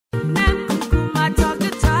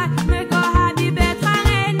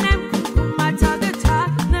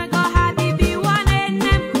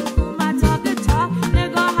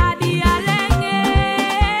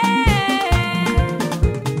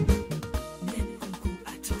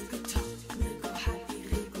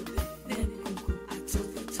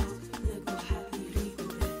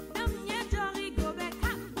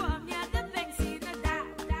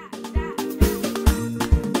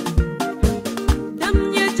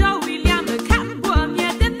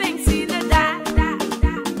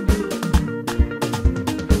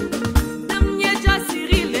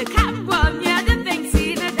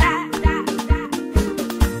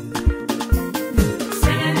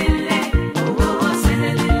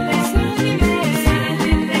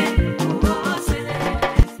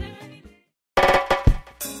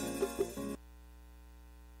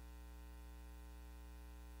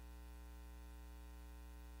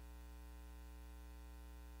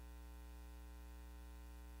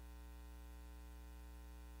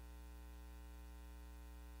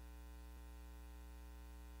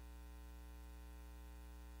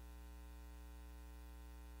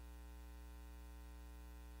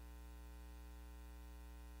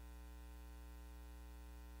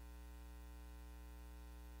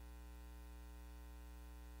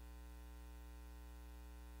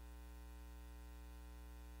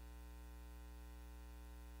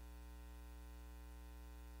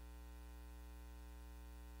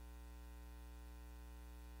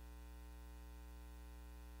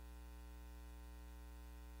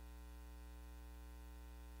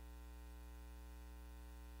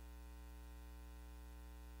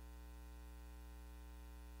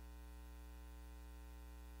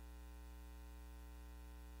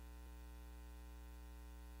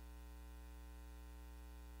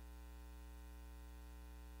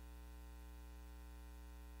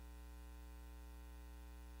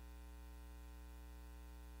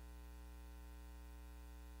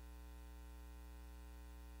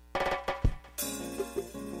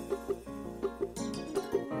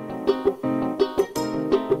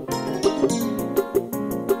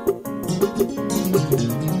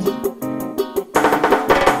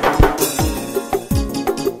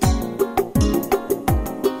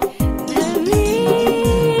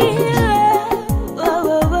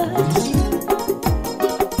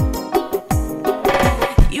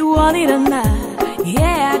You want it or not?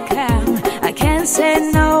 Yeah, I can. I can't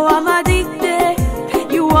say no, I'm addicted.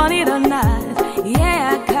 You want it or not?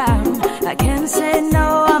 Yeah, I can. I can't say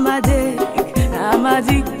no, I'm addicted. I'm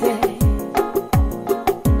addicted.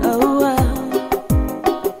 Oh,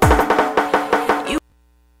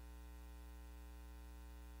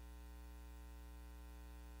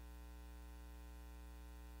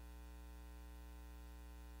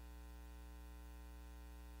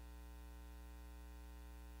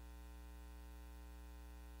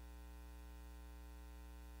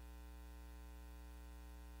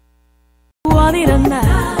 you want it or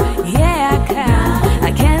not? Yeah, I can.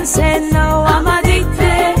 I can't say no, I'm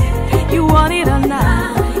addicted. You want it or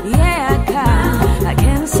not? Yeah, I can. I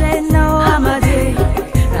can't say no, I'm addicted.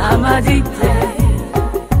 I'm addicted.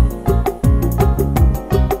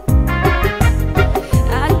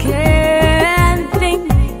 I can't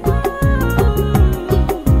think.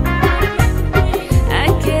 I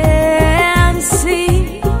can't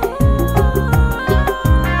see.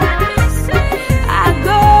 I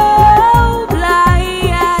go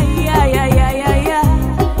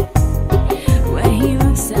when he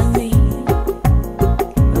looks at me.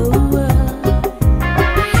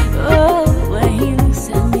 Oh, when he looks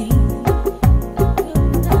at me.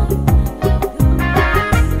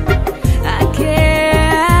 I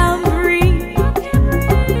can't breathe.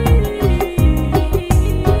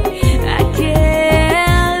 I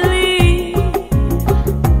can't leave.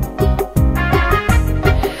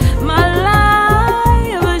 My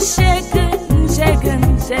life is shaking, shaking,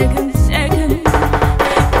 shaking, shaking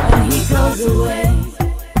when he goes away.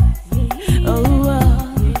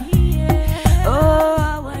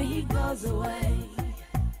 Oh, when he goes away.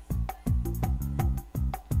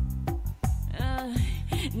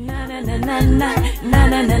 Na na na na na na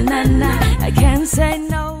na na na na. I can't say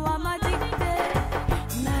no, I'm addicted.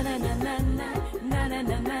 Na na na na na na na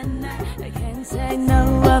na na na. I can't say no,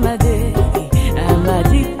 I'm addicted. I'm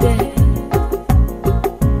addicted.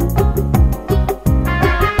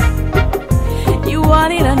 You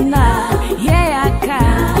want it or not? Yeah, I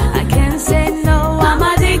can. I can't say no, I'm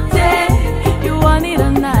addicted. You want it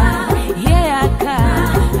or not? Yeah, I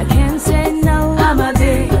can. I can't say no, I'm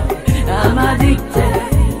addicted. I'm addicted.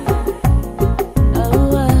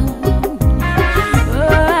 Oh,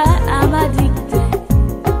 I'm addicted.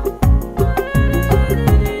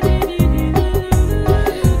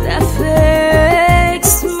 That fake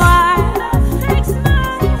smile.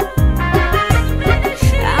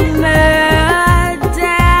 I'm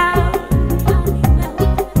down.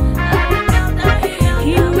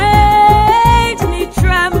 He makes me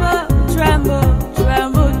tremble, tremble,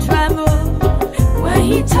 tremble, tremble when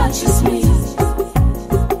he touches me.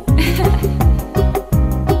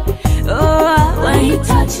 Oh, when he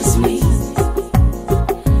touches me.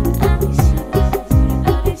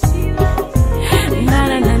 Na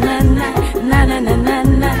na na na na na na na na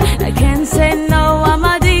na. I can't say no, I'm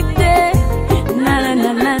addicted. Na na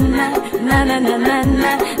na na na na na na na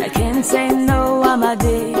na. I can't say no, I'm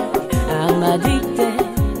addicted. I'm addicted.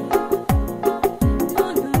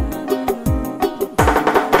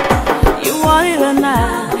 You want it or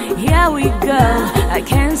not? Here we go. I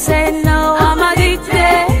can't say no, I'm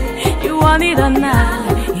addicted. You want it or not?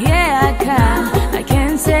 Yeah, I can. I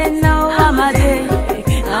can't say no, I'm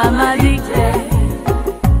addicted. I'm addicted.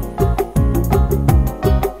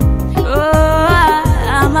 Oh,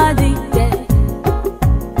 I'm addicted.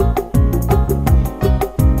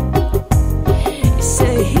 You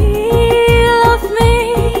say he loves me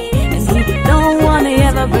and he don't wanna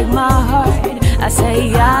ever break my heart. I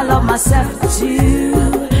say I love myself too,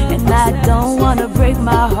 and I don't wanna break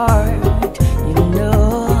my heart. You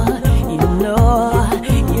know,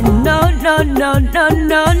 no, no, no,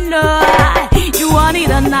 no, no. You want it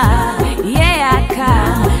or not? Yeah, I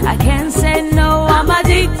can. I can't say no, I'm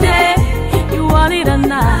addicted. You want it or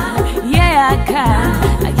not? Yeah, I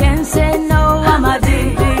can. I can't say no, I'm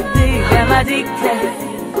addicted. I'm addicted.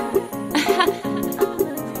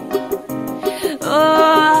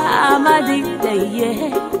 Oh, I'm addicted, yeah.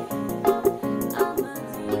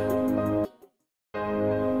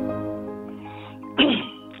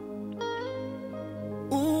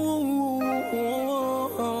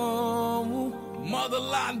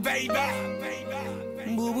 Motherland, baby.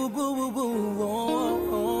 Boo, boo, boo, boo, boo.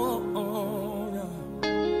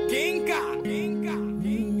 Kinka.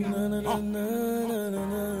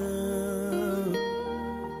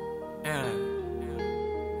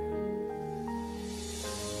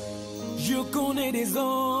 Je connais des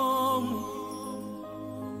hommes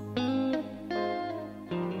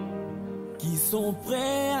qui sont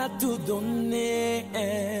prêts à tout donner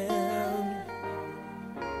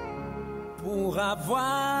pour pour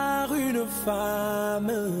avoir une femme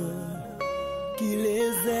qui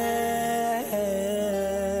les aime.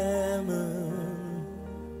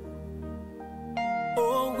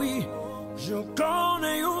 Oh oui, je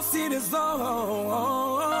connais aussi des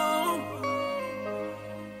hommes.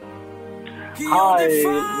 Hi, Miss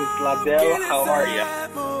LaBelle, how are you?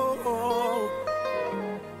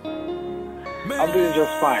 I'm doing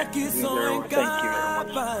just fine. Thank you very much.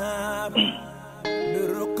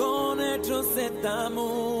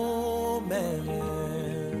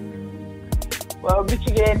 Well,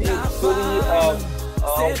 Michigan is pretty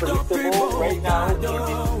unpredictable right now.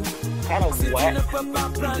 It's kind of wet.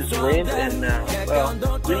 It just rains and, well,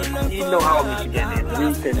 you know how Michigan is. We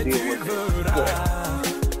can deal with it. Good.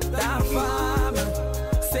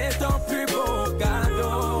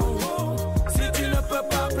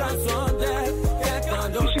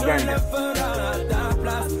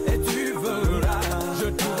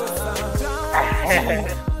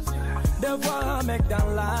 Devoir un mec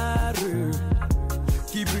dans la rue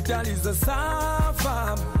qui brutalise sa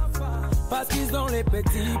femme parce qu'ils ont les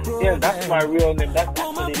petits problèmes. Yeah, that's my real name. That's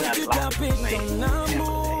actually not last name.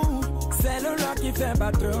 C'est le là qui fait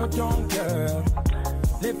battre ton cœur.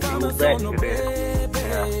 Les femmes sont nos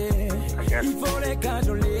bébés. Il faut les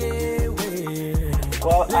cajoler, oui.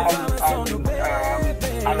 Well,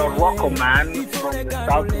 I'm a Rocco man from the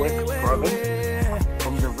southwest province,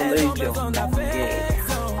 from the village of Mokambe.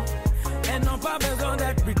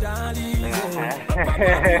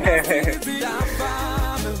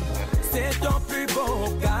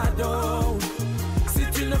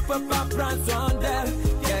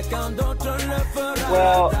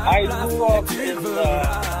 Well, I grew up in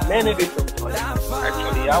many different places.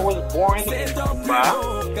 Actually, I was born in Mokambe.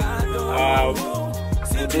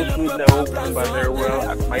 This would know Mokambe very well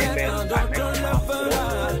at my event at next hospital.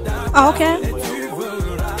 Oh, okay.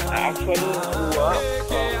 I actually grew up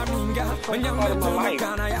part of my life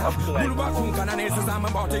up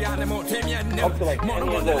to like 10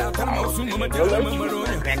 years old. I was in the village with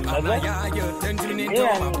my grandmother,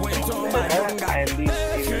 and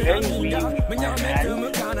these very weak, and I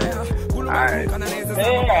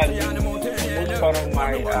most part of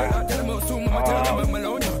my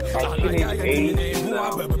teenage age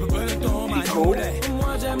Mexico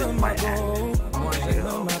with my aunt.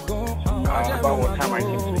 About what time I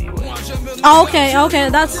came to the US. Okay,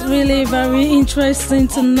 that's really very interesting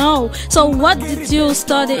to know. So what did you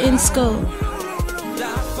study in school?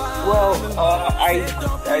 Well, I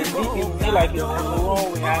feel like in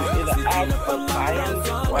Cameroon we have either arts or science.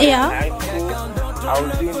 While in high school, I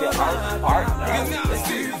was doing the arts part.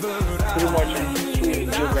 Pretty much in history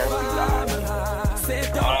and geography class.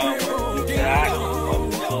 That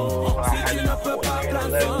until I had my 4th grade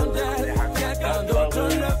level,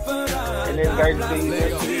 and then got to the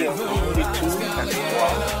University of 22 and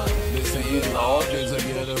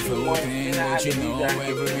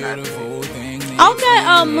Okay,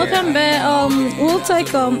 Mokambe, we'll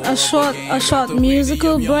take a short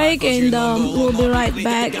musical break, and we'll be right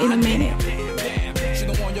back in a minute.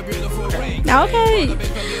 Okay.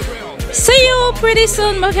 See you pretty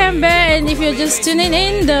soon, Mokambe. And if you're just tuning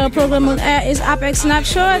in, the program on air is APEX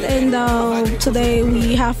Snapshot, and today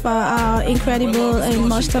we have incredible and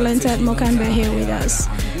much talented Mokambe here with us.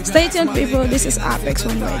 Stay tuned, people. This is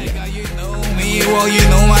APEX1RADIO. Well, you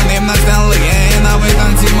know my name, not Stanley, and I went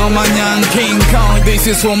on Timo Manyan King Kong. This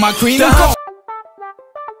is for my queen.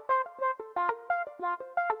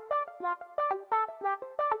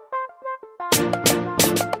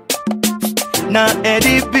 Na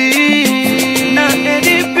Eddie B,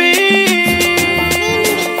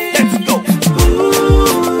 let's go.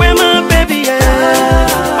 Ooh, where my baby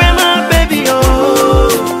at? Where my baby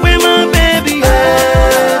oh? Where my baby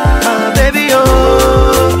at? My baby oh,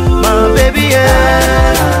 my baby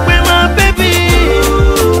at? Where my baby?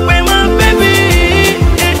 Where my baby?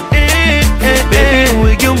 Baby,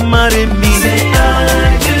 will you marry me? Say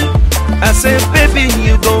I do. I said, baby,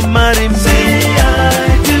 you gon' marry me. Say I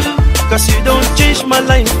do. Cause you don't change my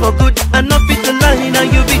life for good. I not be the line, now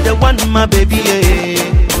you be the one, my baby, yeah.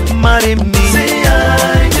 Marry me. Say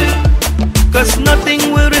I do. Cause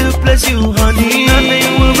nothing will replace you, honey.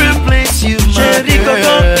 Nothing will replace you, my Cherry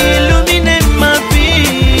Coco, illuminate my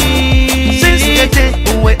peace. Since the day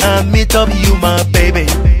when I meet up you, my baby,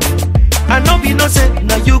 I know be no say,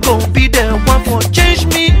 now you gon' be the one for change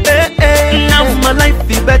me, eh, eh. Now my life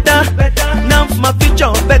be better, now my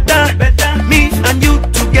future better. Me and you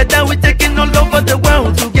together, we taking all over the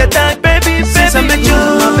world together, baby. Since I met you,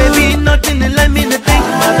 my baby, nothing like me to think,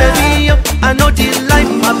 my baby. I know the life,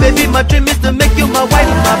 my baby. My dream is to make you my wife,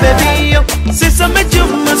 my baby. Since I met you,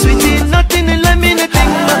 my sweetie, nothing like me to think,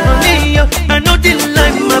 my honey. I know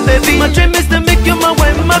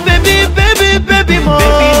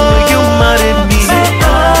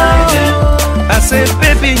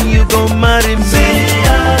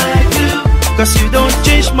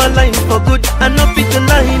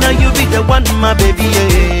the one, my baby,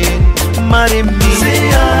 yeah. Marry me. Say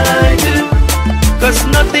I do. Cause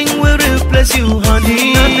nothing will replace you,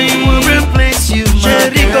 honey. Nothing will replace you,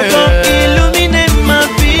 Cherry Coco, illuminate my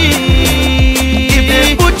feet. If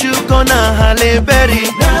they put you gonna Halle Berry,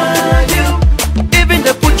 even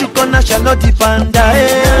they put you gonna Charlotte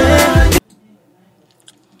Panda.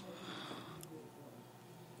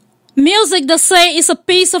 Music, they say, is a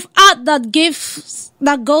piece of art that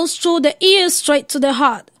goes through the ears straight to the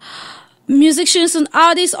heart. Musicians and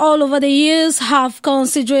artists all over the years have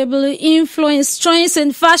considerably influenced trends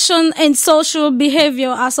in fashion and social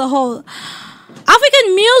behavior as a whole.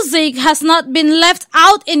 African music has not been left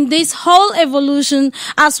out in this whole evolution,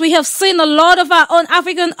 as we have seen a lot of our own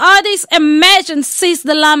African artists emerge and seize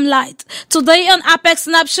the limelight. Today on Apex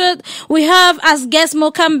Snapshot, we have as guest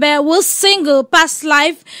Mokambe, whose single Past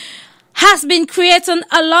Life has been creating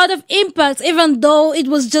a lot of impact, even though it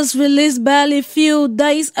was just released barely a few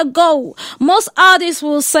days ago. Most artists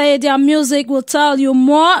will say their music will tell you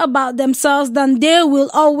more about themselves than they will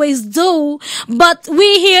always do. But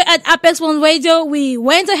we here at APEX1RADIO, we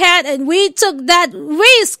went ahead and we took that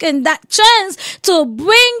risk and that chance to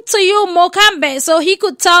bring to you Mokambe so he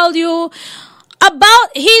could tell you about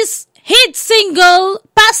his hit single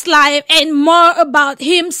Past Life and more about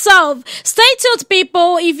himself. Stay tuned,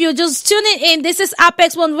 people. If you're just tuning in, this is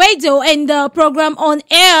APEX1RADIO and the program on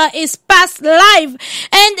air is Past Life.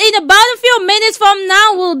 And in about a few minutes from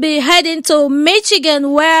now, we'll be heading to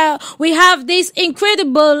Michigan, where we have this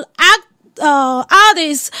incredible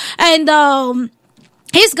artist, and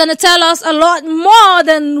he's gonna tell us a lot more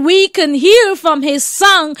than we can hear from his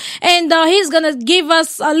song, and he's gonna give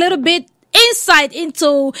us a little bit insight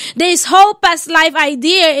into this whole past life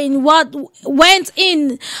idea and what went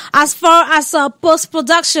in as far as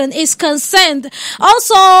post-production is concerned.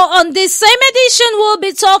 Also, on this same edition, we'll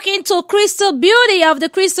be talking to Crystal Beauty of the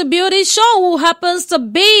Crystal Beauty Show, who happens to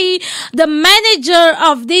be the manager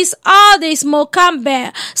of this artist,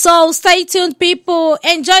 Mokambe. So stay tuned, people.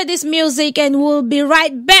 Enjoy this music, and we'll be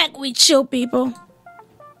right back with you, people.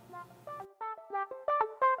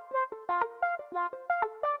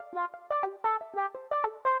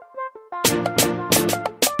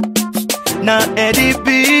 Now Eddie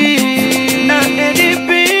B,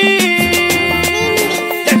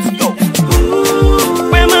 let's go.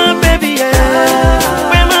 Where my baby at?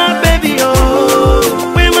 Where my baby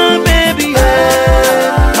oh? Where my baby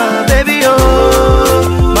at? My baby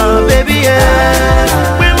oh, my baby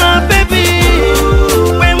at? Where my baby?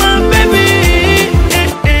 Where my baby?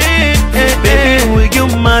 Baby, will you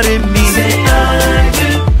marry me? Say I do.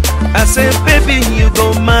 I said, baby, you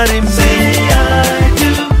gon' marry me. Say I do.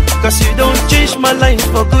 Cause you don't change my life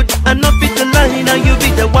for good. I not be the line, now you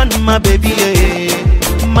be the one, my baby,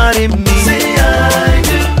 yeah. Marry me. Say I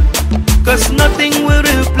do. Cause nothing will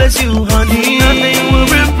replace you, honey. Nothing will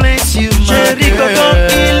replace you, Cherry Coco,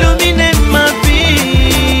 illuminate my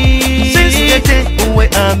feet. Since the day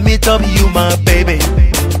when I meet up you, my baby,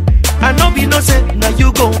 I know be no say, now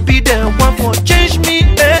you gon' be the one for change me,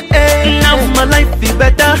 eh, eh. Now my life be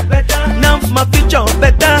better, now my future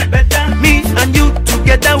better. Me and you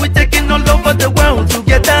together, we taking all over the world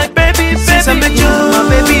together, baby, baby. Since I met you, my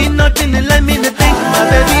baby, nothing in life me to think, my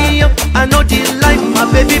baby. I know the life, my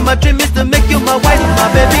baby, my dream is to make you my wife, my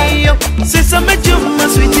baby. Since I met you, my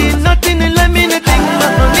sweetie, nothing in life me to think, my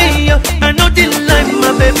honey. I know the life,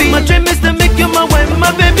 my baby, my dream is to make you my wife,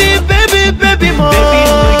 my baby, baby, baby, more. Baby,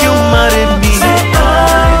 will you marry me? Say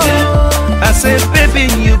I do. I said,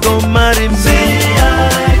 baby, you gon' marry me. Say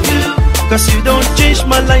I do. Cause you don't change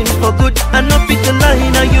my life for good. I not be the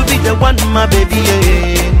line, now you be the one, my baby,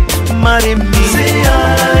 yeah. Marry me. Say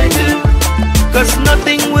I do. Cause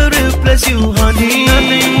nothing will replace you, honey.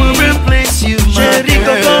 Nothing will replace you, Cherry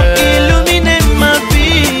Coco, illuminate my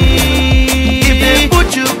feet. If they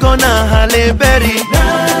put you gonna Halle Berry,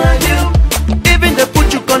 even they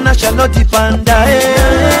put you gonna Charlotte Panda,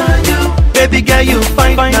 baby girl, you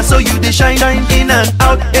fine, now so you dey shine in and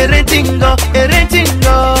out. Erentingo,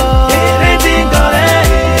 erentingo, erentingo,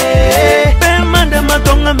 eh. Bemande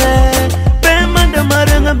matonga me, bemande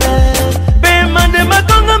maranga me, bemande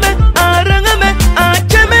matonga me, aranga me,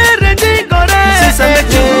 acheme erentingo, eh. Since I met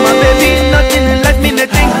you, my baby, nothing in life me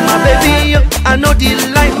nothing, my baby. I know the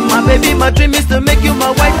life, my baby, my dream is to make you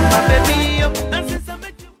my wife, my baby. And since I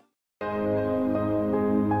met you.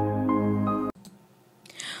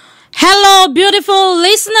 Hello so, beautiful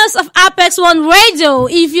listeners of Apex One Radio.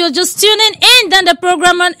 If you're just tuning in, then the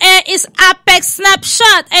program on air is Apex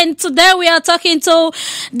Snapshot. And today we are talking to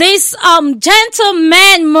this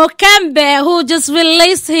gentleman, Mokambe, who just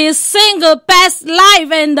released his single, Past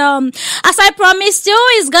Life. And as I promised you,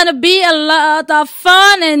 it's going to be a lot of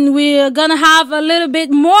fun, and we're going to have a little bit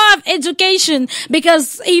more of education,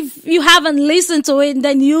 because if you haven't listened to it,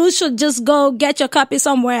 then you should just go get your copy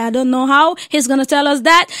somewhere. I don't know how he's going to tell us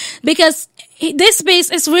that, because this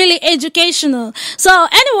piece is really educational. So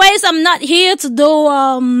anyways, I'm not here to do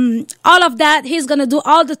all of that. He's going to do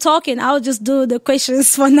all the talking. I'll just do the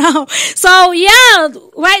questions for now. So yeah,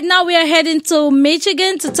 right now we are heading to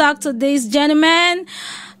Michigan to talk to this gentleman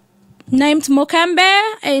named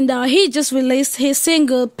Mokambe, and he just released his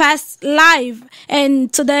single Past Life,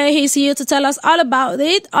 and today he's here to tell us all about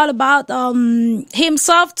it, all about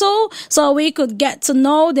himself too, so we could get to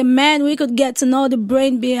know the man, we could get to know the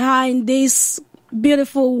brain behind this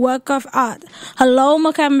beautiful work of art. Hello,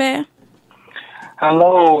 Mokambe.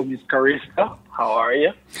 Hello, Miss Carista. How are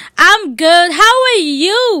you? I'm good. How are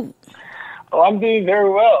you? Oh, I'm doing very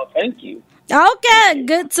well. Thank you. Okay,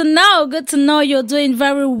 good to know. Good to know you're doing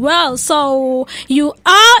very well. So you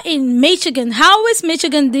are in Michigan. How is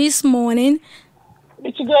Michigan this morning?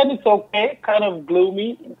 Michigan is okay, kind of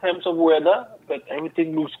gloomy in terms of weather, but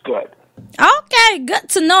everything looks good. Okay, good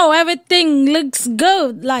to know. Everything looks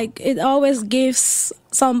good. Like, it always gives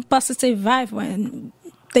some positive vibe when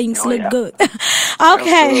things look good.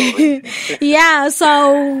 Okay. Yeah,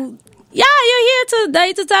 so yeah, you're here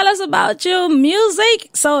today to tell us about your music.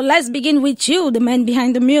 So let's begin with you, the man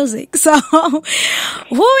behind the music. So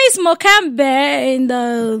who is Mokambe? And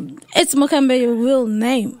it's Mokambe your real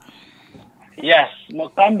name? Yes,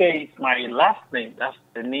 Mokambe is my last name. That's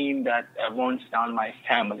the name that runs down my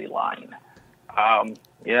family line.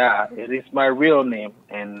 Yeah, it is my real name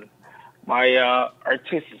and my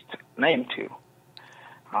artistic name too.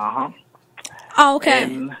 Okay.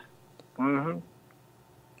 And,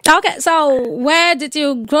 Okay, so where did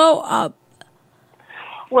you grow up?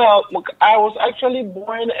 well, I was actually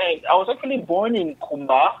born in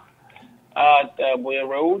Kumba at Boya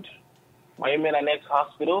Road, Miami Next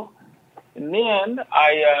Hospital. And then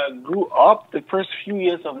I grew up the first few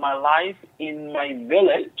years of my life in my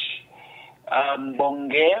village,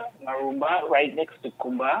 Bonge, Marumba, right next to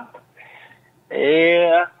Kumba.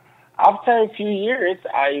 After a few years,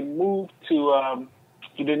 I moved to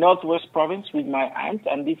the Northwest Province with my aunt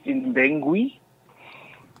and lived in Bengui.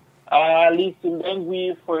 I lived in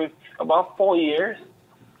Bengui for about 4 years.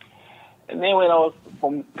 And then when I was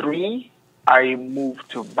from 3, I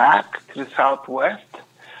moved back to the Southwest,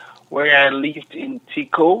 where I lived in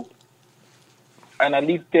Tico. And I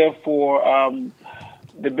lived there for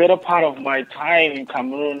the better part of my time in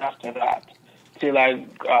Cameroon after that, till I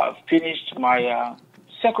finished my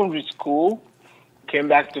secondary school, came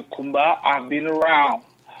back to Kumba. I've been around.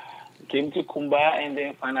 Came to Kumba and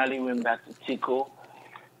then finally went back to Tico.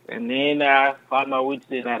 And then I found my way to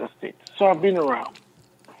the United States. So I've been around.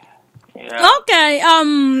 Yeah. Okay,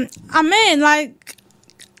 I mean, like,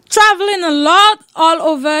 traveling a lot all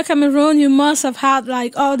over Cameroon, you must have had,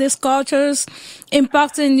 like, all these cultures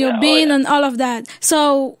impacting your being and all of that.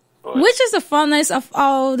 So, which is the funnest of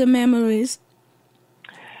all the memories?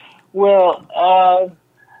 Well,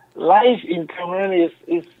 life in Cameroon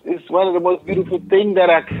is one of the most beautiful things that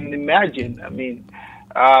I can imagine. I mean,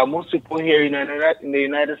 most people here in the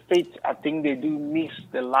United States, I think they do miss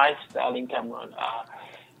the lifestyle in Cameroon.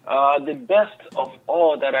 The best of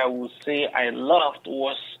all that I would say I loved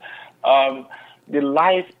was the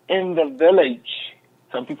life in the village.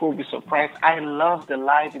 Some people will be surprised. I love the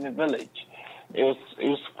life in the village. It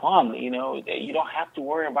was fun, you know. You don't have to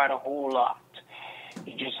worry about a whole lot.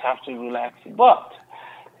 You just have to relax. But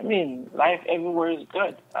I mean, life everywhere is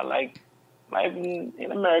good. I like life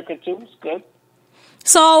in America too. It's good.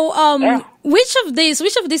 So, which of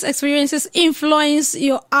these experiences influence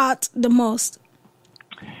your art the most?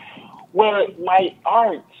 Well, my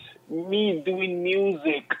art, me doing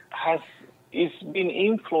music, is been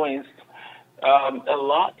influenced a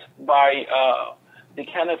lot by the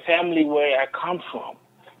kind of family where I come from.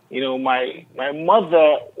 You know, my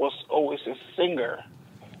mother was always a singer,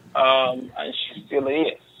 and she still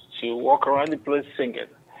is. She walk around the place singing.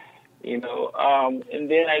 You know, and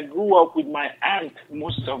then I grew up with my aunt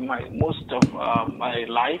most of my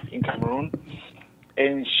life in Cameroon,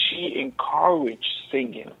 and she encouraged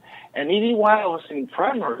singing. And even while I was in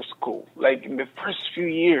primary school, like in the first few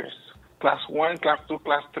years, class 1, class 2,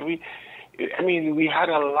 class 3, I mean, we had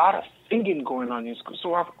a lot of singing going on in school.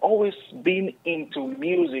 So I've always been into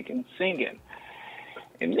music and singing.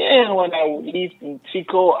 And then when I lived in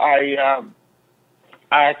Tico, I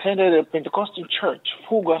attended a Pentecostal church,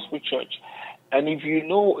 full gospel church. And if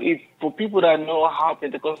for people that know how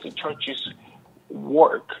Pentecostal churches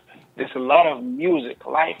work, there's a lot of music,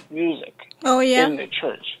 live music in the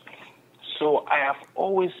church. So I have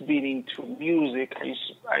always been into music.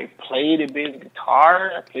 I play the bass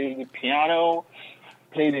guitar, I play the piano,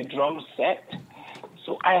 play the drum set.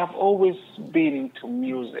 So I have always been into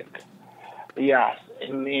music. Yes,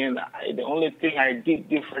 and then the only thing I did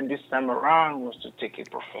different this time around was to take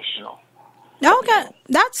it professional. Okay,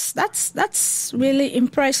 that's really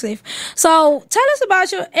impressive. So tell us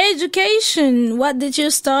about your education. What did you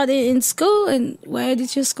study in school, and where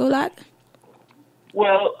did you school at?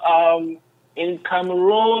 Well, in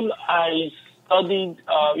Cameroon, I studied.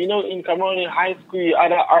 In Cameroon in high school, you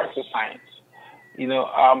had arts or science.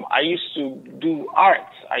 I used to do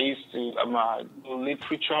arts. I used to do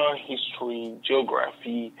literature, history,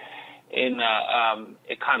 geography, and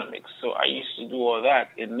economics. So I used to do all that,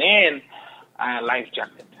 and then life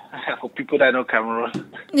jacket. For people that know Cameroon,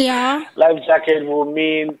 life jacket will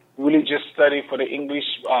mean religious study for the English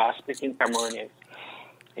speaking Cameroonians.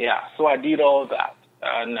 Yeah, so I did all that,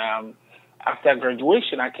 and after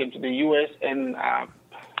graduation, I came to the U.S. and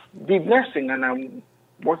did nursing, and I'm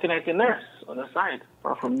working as a nurse on the side,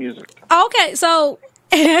 apart from music. Okay, so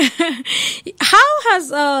how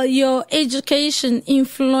has your education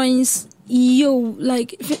influenced you,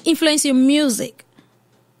 influenced your music?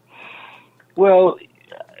 Well,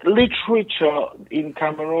 literature in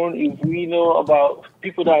Cameroon, if we know about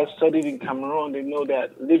people that have studied in Cameroon, they know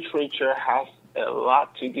that literature has a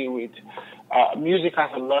lot to do with, music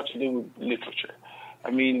has a lot to do with literature.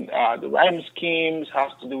 I mean, the rhyme schemes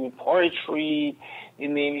has to do with poetry,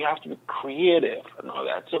 and then you have to be creative and all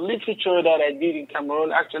that. So literature that I did in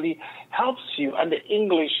Cameroon actually helps you, and the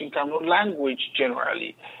English in Cameroon language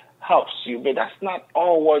generally helps you, but that's not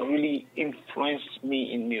all what really influenced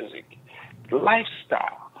me in music. The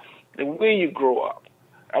lifestyle, the way you grow up.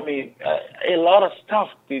 I mean, a lot of stuff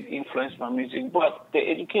did influence my music, but the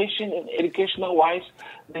education and educational-wise,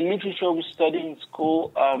 the literature we study in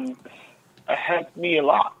school helped me a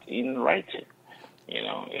lot in writing,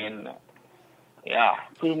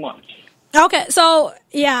 pretty much. Okay, so,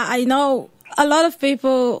 I know a lot of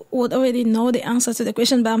people would already know the answer to the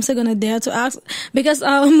question, but I'm still going to dare to ask, because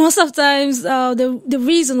most of times the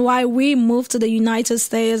reason why we moved to the United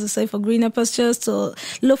States, say for greener pastures, to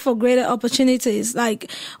look for greater opportunities,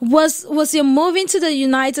 was you moving to the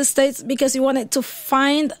United States because you wanted to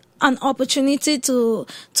find an opportunity to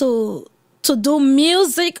do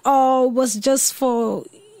music, or was just for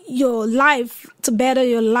your life, to better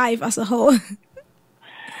your life as a whole?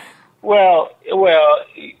 Well,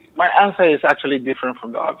 my answer is actually different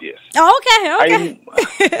from the obvious. Okay.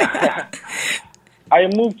 I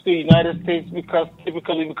moved to the United States pretty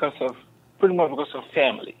much because of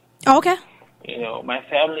family. Okay. My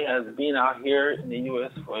family has been out here in the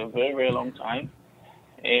U.S. for a very, very long time.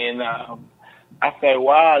 And after a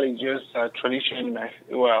while, it's just a tradition,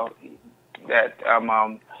 that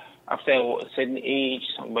after a certain age,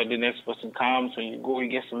 the next person comes, and you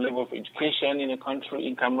get some level of education in the country,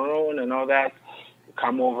 in Cameroon and all that.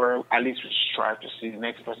 Come over, at least we strive to see the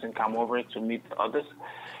next person come over to meet the others.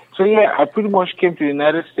 So I pretty much came to the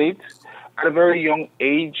United States at a very young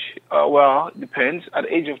age. It depends, at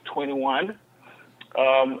the age of 21.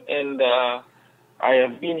 And I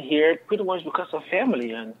have been here pretty much because of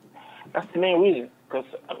family, and that's the main reason. Because,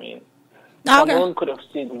 someone could have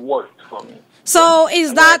still worked for me. So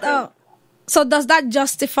so does that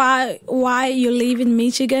justify why you live in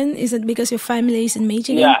Michigan? Is it because your family is in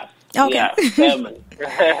Michigan? Yeah. Okay. Yeah, family.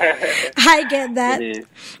 I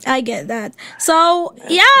get that. So,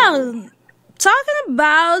 talking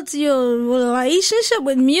about your relationship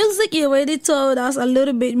with music, you already told us a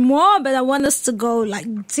little bit more, but I want us to go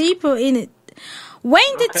deeper in it.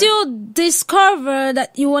 When did you discover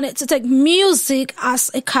that you wanted to take music as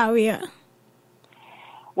a career?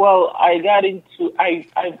 Well, I've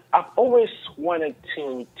always wanted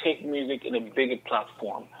to take music in a bigger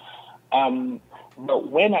platform. But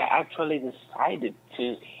when I actually decided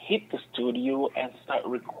to hit the studio and start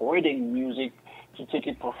recording music to take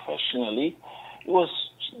it professionally, it was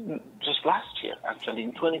just last year, actually,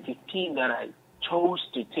 in 2015, that I chose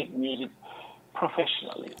to take music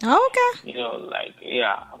professionally. Okay.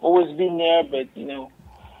 I've always been there, but,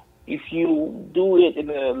 if you do it in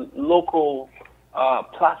a local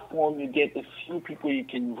platform, you get a few people you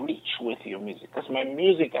can reach with your music. Because my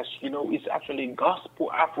music, as you know, is actually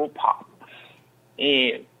gospel Afro-pop.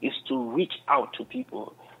 And is to reach out to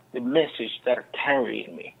people, the message that are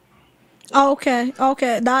carrying me. Okay.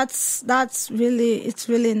 That's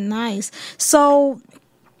really nice. So,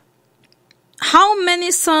 how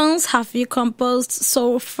many songs have you composed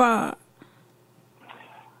so far?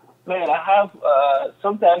 Man, I have,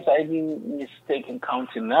 sometimes I even mistake in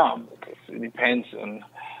counting now because it depends on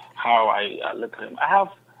how I look at them. I have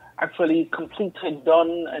actually completed,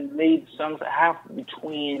 done, and made songs. I have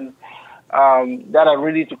between that are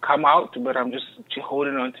ready to come out, but I'm just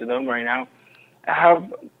holding on to them right now. I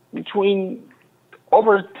have between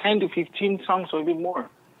over 10 to 15 songs or even more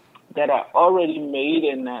that are already made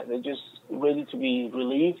and they're just ready to be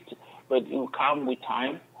released, but it will come with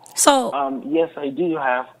time. So yes, I do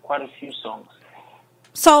have quite a few songs.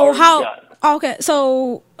 So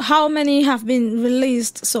so how many have been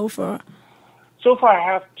released so far? So far,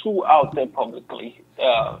 I have 2 out there publicly,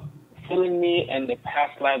 Feeling Me and The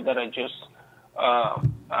Past Life that I just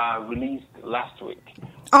released last week.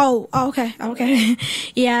 Oh, okay.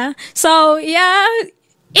 Yeah. So, yeah.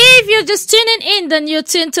 If you're just tuning in, then you're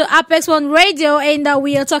tuned to APEX1 Radio, and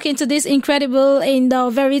we are talking to this incredible and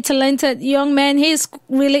very talented young man. He's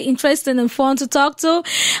really interesting and fun to talk to.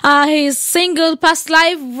 His single Past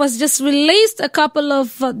Life was just released a couple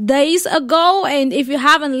of days ago, and if you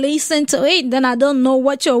haven't listened to it, then I don't know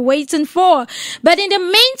what you're waiting for. But in the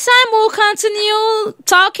meantime, we'll continue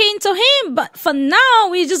talking to him. But for now,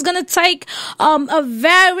 we're just gonna take a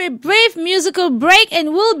very brief musical break,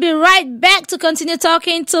 and we'll be right back to continue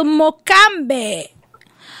talking to Mokambe.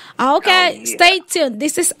 Okay, stay tuned.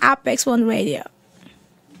 This is APEX1 Radio.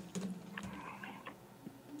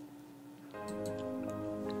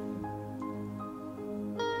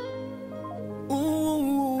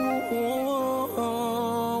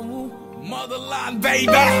 Motherland, baby.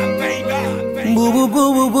 Boo boo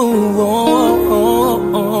boo boo boo.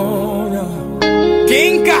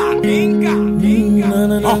 Kinka. Na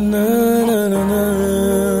na na na na na.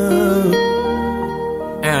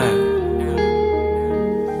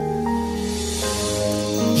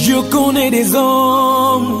 Je connais des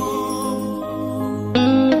hommes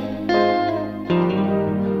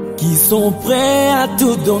qui sont prêts à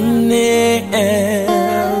tout donner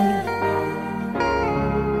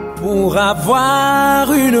pour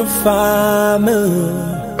avoir une femme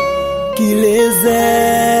qui les aime.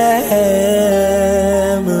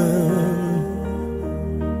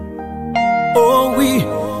 Oh oui,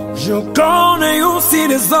 je connais aussi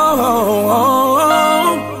des hommes.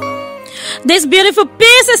 This beautiful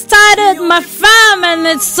piece is titled My Fam, and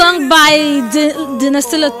it's sung by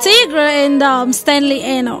Dynasty Tigre and Stanley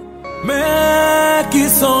Eno. Mais qui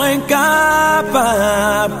sont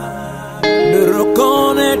incapables de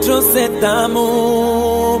reconnaître cet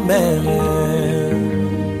amour même.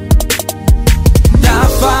 Ta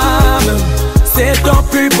femme, c'est ton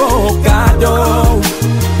plus beau cadeau.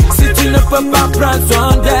 Si tu ne peux pas prendre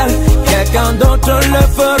soin d'elle, quelqu'un d'autre le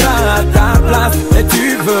fera à ta place et tu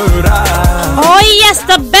verras. Oh yes,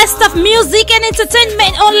 the best of music and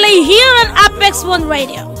entertainment only here on APEX1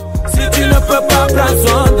 Radio. Si tu ne peux pas prendre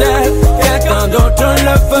soin d'elle, quelqu'un d'autre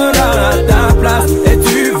le fera à ta place et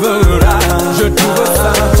tu verras. Je trouve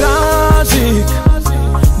ça tragique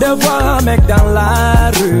de voir un mec dans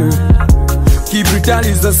la rue qui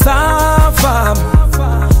brutalise sa femme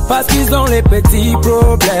parce qu'ils ont les petits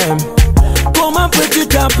problèmes. Comment peux-tu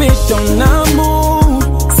taper ton amour?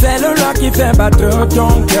 C'est le là qui fait battre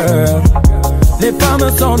ton cœur. Les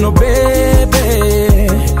femmes sont nos bébés,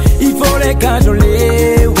 il faut les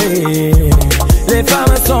cajoler, oui. Les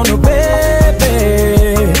femmes sont nos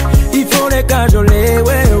bébés, il faut les cajoler,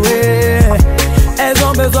 oui, oui. Elles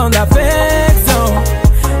ont besoin d'affection,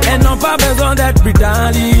 elles n'ont pas besoin d'être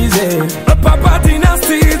brutalisées. Papa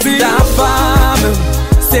Dynasty, ta femme,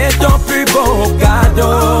 c'est ton plus beau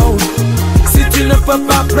cadeau. Si tu ne peux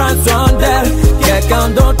pas prendre soin d'elle, quelqu'un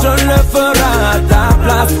d'autre le fera à ta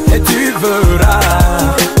place et tu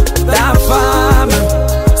verras. Ta femme,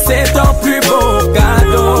 c'est ton plus beau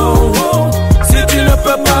cadeau. Si tu ne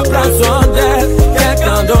peux pas prendre soin d'elle,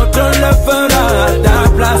 quelqu'un d'autre le fera à ta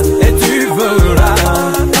place et tu verras.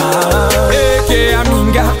 Eke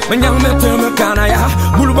aminga, menyametume kanaya.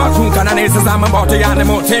 Bulubakun kanane sesama bote yane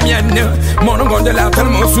motemienne. Monongonde la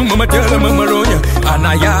telmo sumo matele mamalonye.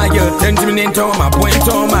 Anaya ye tentimento ma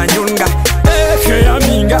pointo manyunga. Eke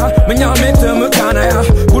aminga, menyametume kanaya.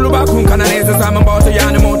 Bulubakun kanane sesama bote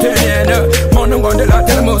yane motemienne. Monongonde la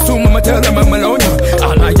telmo sumo matele mamalonye.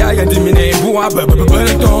 Anaya ye dimine bois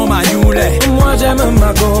bebebento manyule. Moi j'aime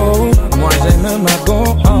ma go, moi j'aime ma go,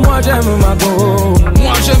 moi j'aime ma go.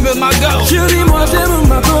 Moi j'aime ma go. Chérie, moi j'aime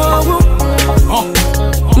ma go.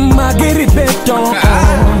 Ma guérie béton.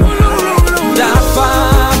 Ta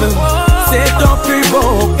femme, c'est ton plus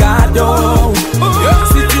beau cadeau.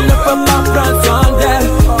 Si tu ne peux pas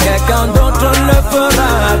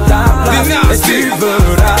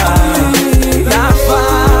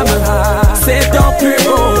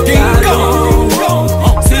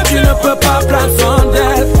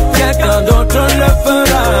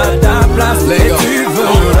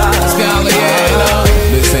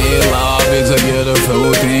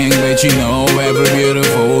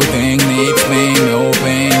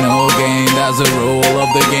That's the rule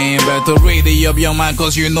of the game. Better ready up your mind,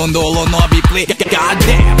 cause you know no or not be played.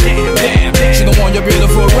 Goddamn, damn. She don't want your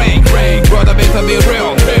beautiful ring. Brother, better be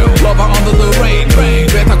real. Love her under the rain.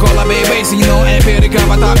 Better call her baby, sinon elle fait des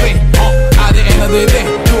caves à taper. At the end of the day,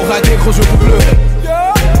 tout raté, gros je peux pleurer.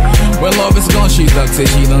 When love is gone, she ducks it,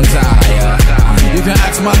 she don't tire. You can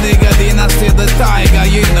ask my nigga, then I still the tiger.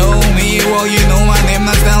 You know me, well you know my name,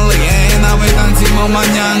 not Stanley. And I wait until my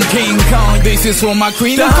young King Kong. This is for my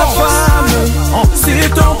queen of femme, c'est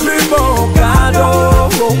ton plus beau cadeau.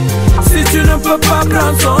 Si tu ne peux pas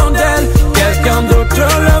prendre soin d'elle, quelqu'un d'autre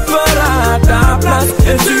le fera à ta place.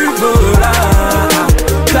 Et tu verras,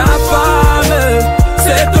 ta femme,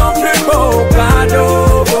 c'est ton plus beau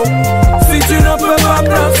cadeau. Si tu ne peux pas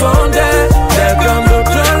prendre soin d'elle, quelqu'un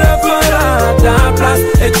d'autre le fera à ta place.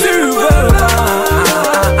 Et tu verras.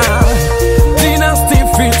 Dynasty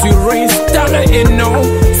featuring Star et non,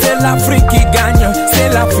 c'est l'Afrique qui gagne, c'est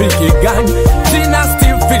l'Afrique qui gagne. Dynasty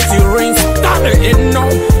featuring Star et non,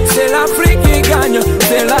 c'est l'Afrique qui gagne,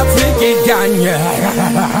 c'est l'Afrique qui gagne.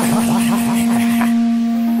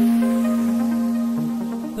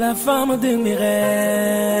 La femme de mes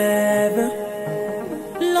rêves,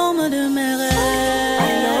 l'homme de mes rêves.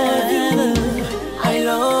 I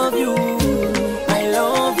love you, I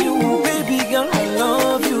love you, baby girl, I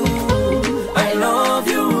love you, I love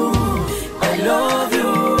you, I love you,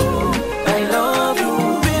 I love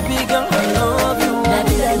you, baby girl, I love you.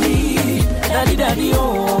 Daddy, daddy,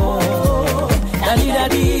 oh, daddy,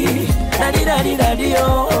 daddy, oh,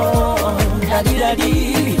 daddy, daddy,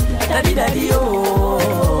 oh,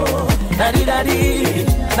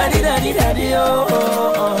 daddy, oh.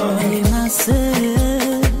 Elle est ma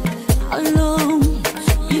sœur, allô,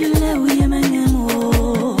 il est où il m'aime,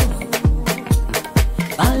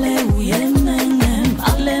 parlez où il m'aime,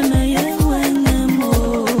 parlez où il m'aime,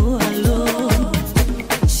 allô.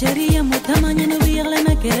 Chérie, moi ta manière de vivre les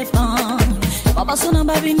mecs et pas. Papa sonne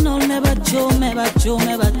babinol, me bacho, me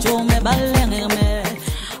ballerme.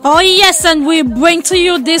 Oh yes, and we bring to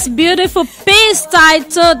you this beautiful piece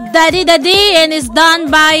titled Daddy Daddy, and it's done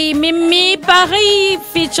by Mimi Paris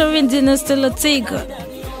featuring Dynasty Le Tigre.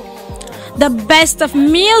 The best of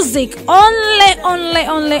music, only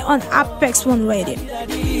on APEX1 Radio.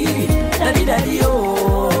 Daddy, daddy,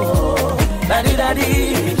 oh, daddy,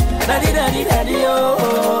 daddy,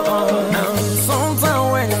 oh. Now,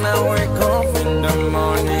 sometimes when I wake up in the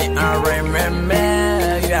morning, I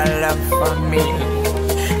remember your love for me.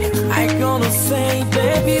 I gonna say,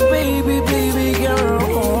 baby girl,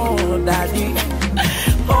 oh, daddy,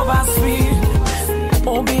 oh, that's sweet,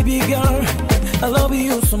 oh, baby girl, I love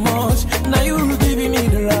you so much. Now you giving me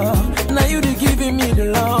the love, now you giving me the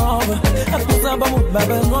love. I put a bomb with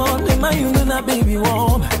baby one, the my you know baby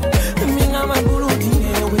warm. Me and my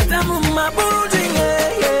buluting, with them my buluting,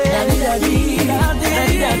 daddy, oh,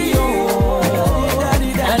 daddy, oh.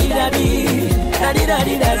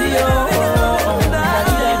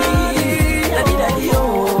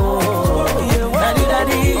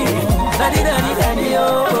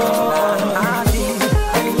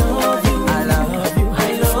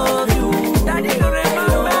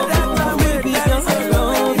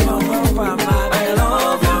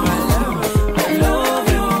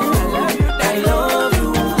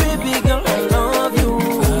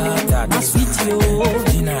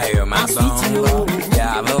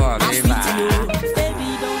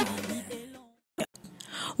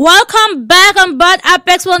 Welcome back on board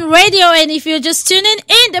APEX1 Radio, and if you're just tuning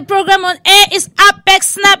in, the program on air is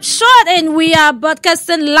APEX Snapshot, and we are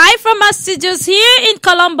broadcasting live from our studios here in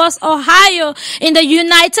Columbus, Ohio, in the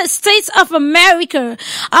United States of America.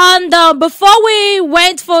 And before we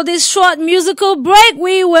went for this short musical break,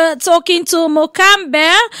 we were talking to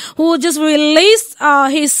Mokambe, who just released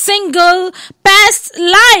his single Past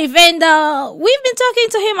Life, and we've been talking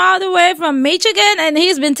to him all the way from Michigan, and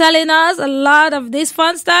he's been telling us a lot of this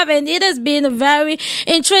fun stuff, and it has been a very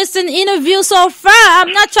interesting interview so far.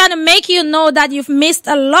 I'm not trying to make you know that you've missed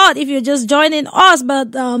a lot if you're just joining us,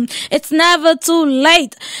 but it's never too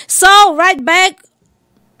late. So right back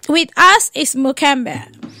with us is Mokambe.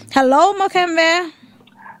 Hello, Mokambe.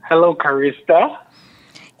 Hello, Carista.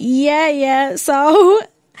 Yeah. So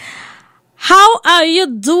how are you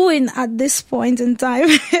doing at this point in time?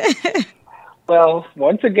 Well,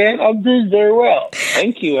 once again, I'm doing very well.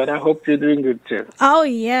 Thank you, and I hope you're doing good too. Oh,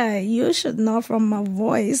 yeah, you should know from my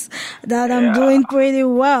voice that I'm doing pretty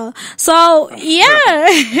well. So, yeah.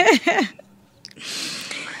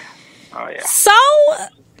 Oh, yeah. So,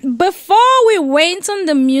 before we went on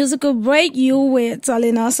the musical break, you were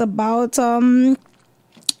telling us about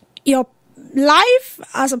your life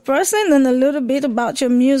as a person and a little bit about your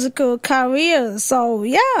musical career. So,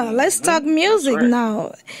 yeah, let's talk music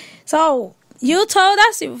now. So, you told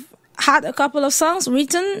us you've had a couple of songs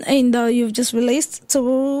written and you've just released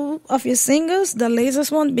 2 of your singles, the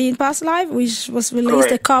latest one being Past Life, which was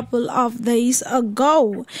released a couple of days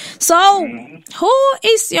ago. So, who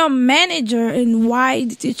is your manager and why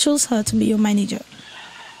did you choose her to be your manager?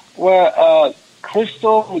 Well,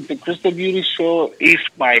 Crystal with the Crystal Beauty Show is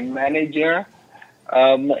my manager.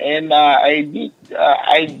 And I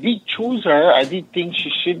did choose her. I did think she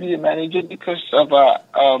should be the manager because of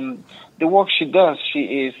the work she does.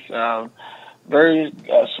 She is very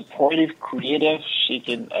supportive, creative. She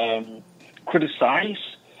can criticize.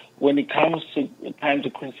 When it comes to the time to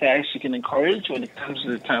criticize, she can encourage. When it comes to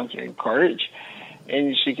the time to encourage,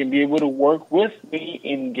 and she can be able to work with me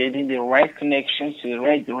in getting the right connections to the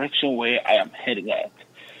right direction where I am heading at.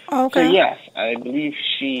 Okay. So yes, I believe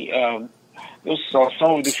she. Those are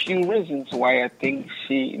some of the few reasons why I think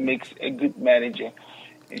she makes a good manager.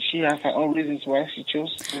 And she has her own reasons why she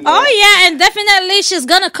chose. Oh, yeah, and definitely she's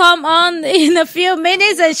going to come on in a few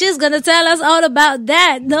minutes and she's going to tell us all about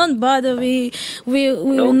that. Don't bother.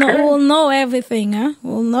 We'll know everything, huh?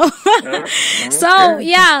 We'll know. So,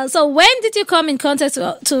 yeah, so when did you come in contact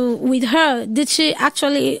with her? Did she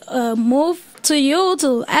actually move to you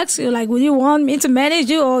to ask you, like, would you want me to manage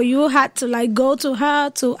you, or you had to, like, go to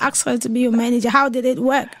her to ask her to be your manager? How did it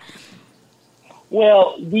work?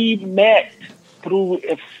 Well, we met through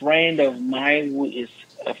a friend of mine who is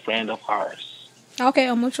a friend of hers. Okay,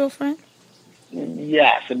 a mutual friend?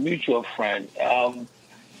 Yes, a mutual friend.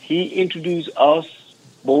 He introduced us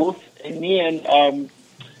both, and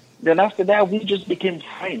then after that, we just became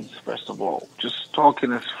friends, first of all, just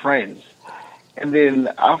talking as friends. And then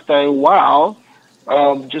after a while,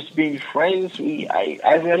 just being friends,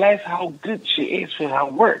 I realized how good she is with her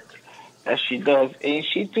work that she does. And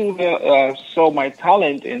she too saw my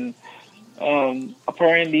talent and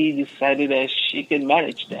apparently decided that she can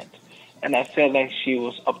manage that. And I felt like she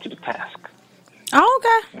was up to the task.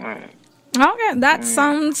 Oh, okay. Okay, that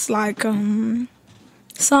sounds like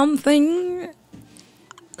something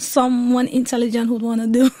someone intelligent would want to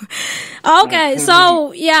do. Okay,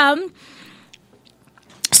 so, yeah.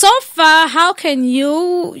 So far, how can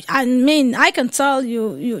you, I mean, I can tell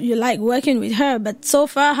you like working with her, but so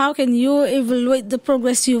far, how can you evaluate the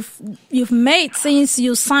progress you've made since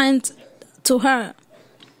you signed to her?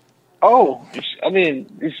 Oh, I mean,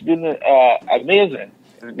 it's been amazing.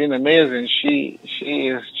 It's been amazing. She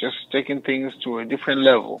is just taking things to a different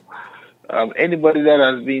level. Anybody that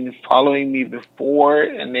has been following me before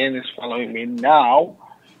and then is following me now,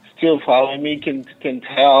 still following me, can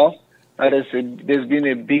tell that there's been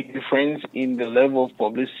a big difference in the level of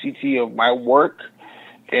publicity of my work.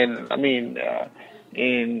 And I mean,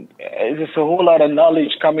 there's a whole lot of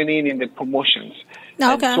knowledge coming in the promotions.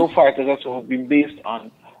 Okay. And so far, that's what been based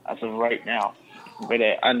on as of right now. But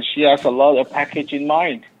and she has a lot of package in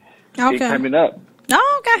mind. Okay. Coming up.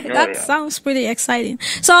 Oh, okay, that sounds pretty exciting.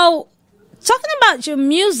 So, talking about your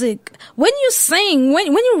music, when you sing,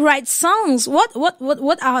 when you write songs,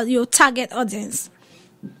 what are your target audience?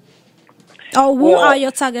 Or who are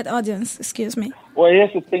your target audience? Excuse me. Well,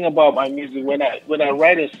 here's the thing about my music. When I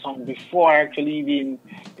write a song, before I actually even,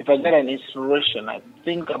 if I get an inspiration, I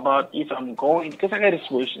think about if I'm going, because I get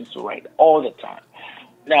inspirations to write all the time.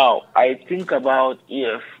 Now, I think about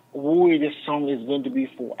who the song is going to be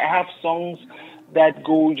for. I have songs that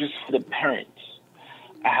go just for the parents.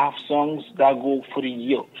 I have songs that go for the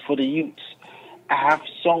youth. I have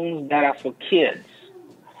songs that are for kids.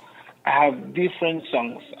 I have different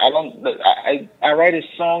songs. I write a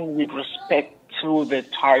song with respect to the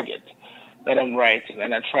target that I'm writing,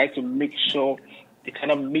 and I try to make sure they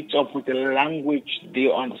kind of meet up with the language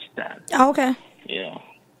they understand. Okay. Yeah.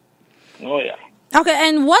 Oh yeah. Okay,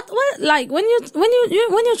 and what like when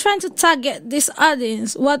you're trying to target this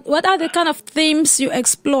audience, what are the kind of themes you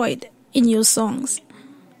exploit in your songs?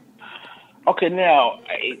 Okay, now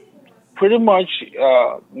pretty much,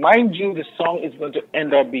 mind you, the song is going to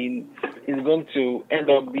end up being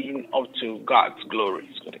up to God's glory.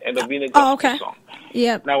 It's going to end up being a gospel song.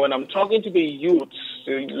 Yeah. Now, when I'm talking to the youths,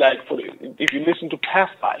 like if you listen to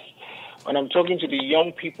Past Life, when I'm talking to the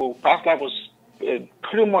young people, Past Life was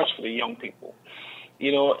pretty much for the young people,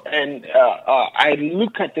 And I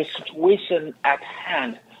look at the situation at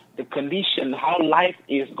hand, the condition, how life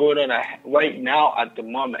is going on right now at the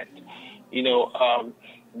moment.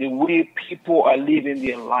 The way people are living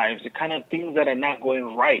their lives, the kind of things that are not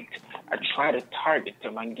going right. I try to target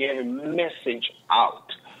them and get a message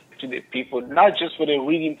out to the people, not just for the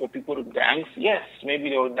reading for people to dance. Yes, maybe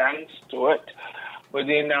they'll dance to it, but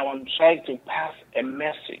then now I'm trying to pass a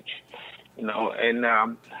message, you know, and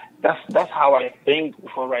that's how I think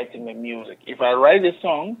before writing my music. If I write a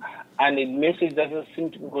song and the message doesn't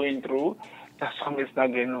seem to be going through, that song is not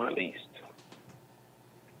getting released.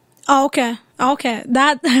 Okay.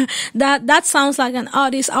 That sounds like an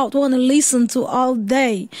artist I would want to listen to all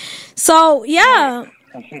day. So yeah.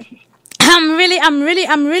 I'm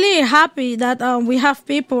really happy that we have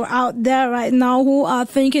people out there right now who are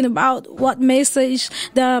thinking about what message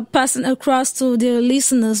they're passing across to their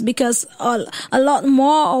listeners, because a lot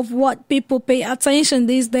more of what people pay attention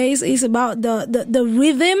these days is about the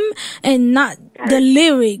rhythm and not the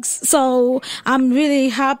lyrics. So I'm really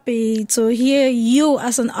happy to hear you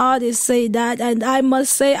as an artist say that, and I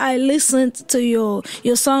must say I listened to your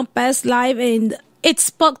song Past Life, and it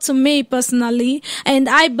spoke to me personally, and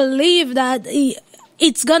I believe that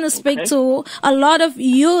it's gonna speak to a lot of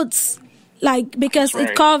youths, like, because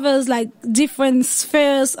it covers like different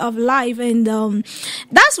spheres of life, and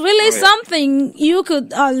that's really something you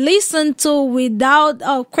could listen to without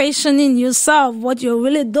questioning yourself what you're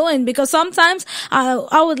really doing. Because sometimes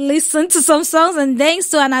I would listen to some songs and dance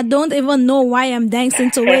to, and I don't even know why I'm dancing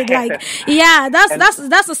to it. Like, yeah,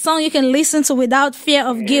 that's a song you can listen to without fear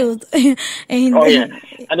of guilt. And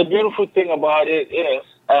and the beautiful thing about it is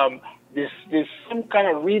there's some kind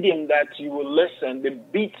of rhythm that you will listen, the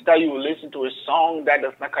beats that you will listen to a song that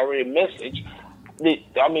does not carry a message.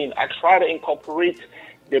 I try to incorporate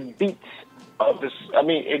the beats of this, a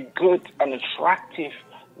good and attractive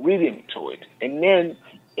rhythm to it. And then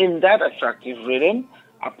in that attractive rhythm,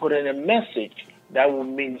 I put in a message that will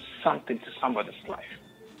mean something to somebody's life.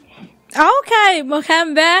 Okay,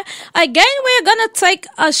 Mokambe. Again, we're gonna take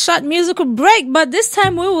a short musical break, but this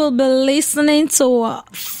time we will be listening to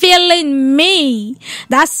Feeling Me.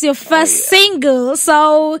 That's your first single.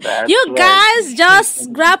 So you guys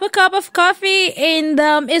just grab a cup of coffee, and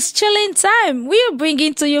it's chilling time. We are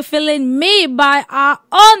bringing to you Feeling Me by our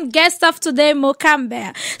own guest of today,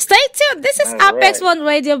 Mokambe. Stay tuned. This is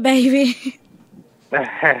APEX1RADIO, baby.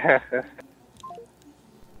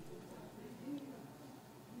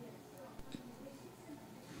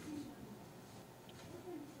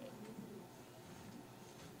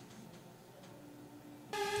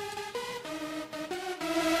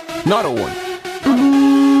 Not a one.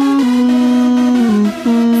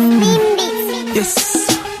 Yes.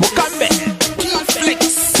 Mokambe.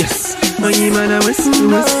 Flex. Yes. Are you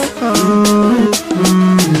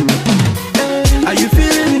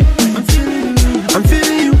feeling it? I'm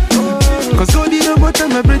feeling you. Cause God did not bottom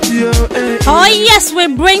my breath to you. Oh yes, we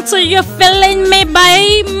bring to you Feeling Me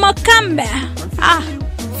by Mokambe.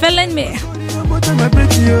 Feeling Me.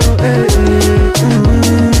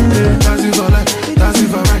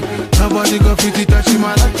 Nobody got 50 touching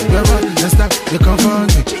my life. You're right, let's stop, you confirm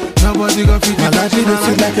me. Nobody got 50 touching my life.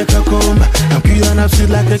 Sweet like a cucumber. I'm cute and I'm sweet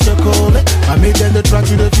like a chocolate. I made them to try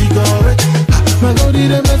to the figure. My God, they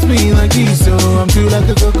mess me like this, so I'm cute like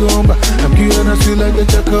a cucumber. I'm cute and I'm sweet like a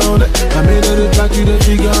chocolate. I made them to try to the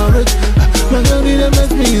figure. My God, they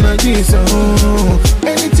mess me like this, so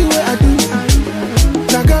anything where I do,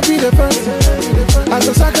 I can't be the first. I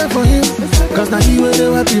go sucker for him, cause now he will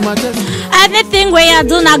never be my chest. Anything where I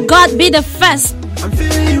do, not God be the first. I'm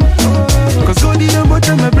feeling you, cause God didn't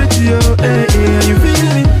bottom my breath to you. Are you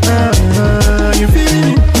feeling it? You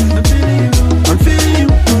feeling it? I'm feeling you,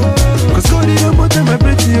 cause God didn't bottom my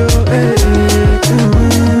breath to you.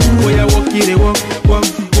 Where I walk, you they walk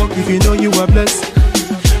if you know you are blessed.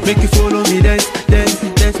 Make you follow me, dance,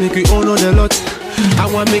 make you honor the lot. I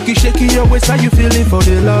want make you shake your waist, how you feeling for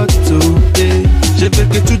the lot today? Je veux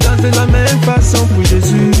que tu danses de la même façon pour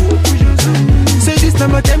Jésus. Say this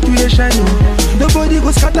time I time to the shine. Nobody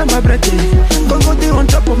go scatter my breath. Don't go there on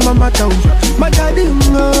top of my matter. My daddy,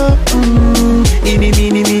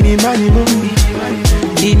 mini money mo.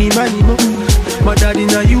 My daddy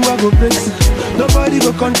now you are go bless. Nobody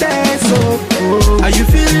go contest. Are you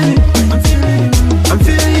feeling it? I'm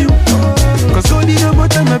feeling you. Cause God did not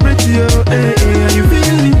bottom my breath to you. Are you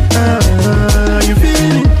feeling it? Are you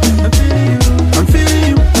feeling it? I'm feeling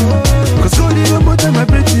you. Cause God did not bottom my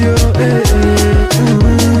breath to you.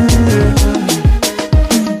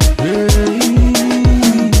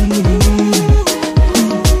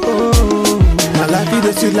 My life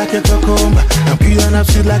is sweet like a cucumber. I'm cute and I'm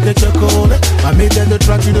sweet like a chocolate. I made them to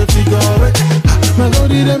try to the figure. My God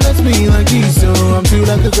didn't mess me like this, so I'm cute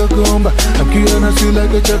like a cucumber. I'm cute and I'm sweet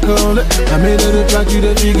like a chocolate. I made her to try to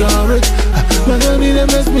the figure. My God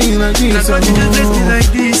didn't mess me like this, so God didn't bless me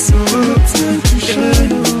like this, so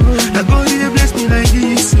God didn't bless me like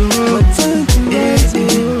this, so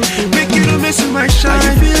make you don't mess with my shine. Are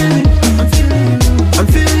you feeling it? I'm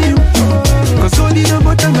feeling you. Cause God didn't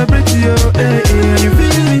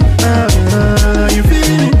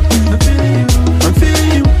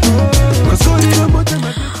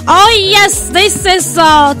Yes, this is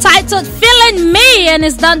titled Feeling Me and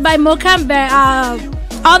it's done by Mokambe,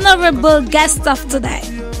 honorable guest of today.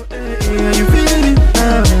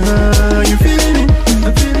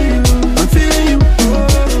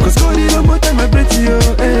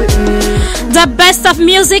 The best of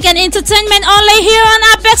music and entertainment only here on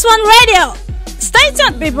APEX1 Radio. Stay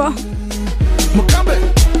tuned, people. Mokambe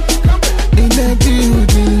in the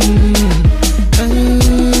building.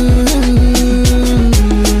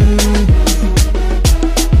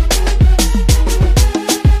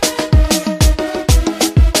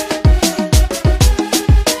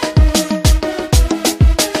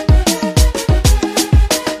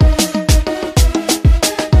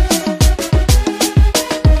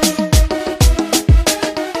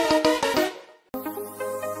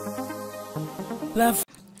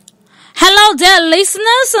 Hello there,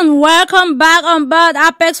 listeners, and welcome back on board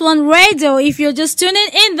APEX1 Radio. If you're just tuning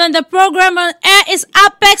in, then the program on air is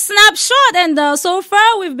APEX Snapshot, and so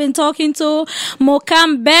far we've been talking to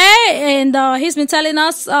Mokambe, and he's been telling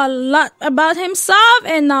us a lot about himself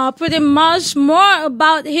and pretty much more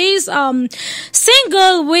about his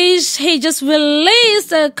single, which he just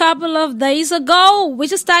released a couple of days ago,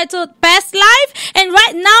 which is titled Past Life. And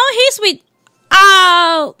right now he's with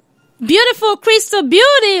beautiful Carista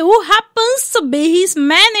Beauty, who happens to be his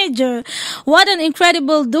manager. What an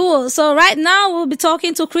incredible duo. So right now we'll be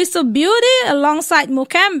talking to Carista Beauty alongside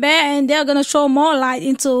Mokambe, and they're going to show more light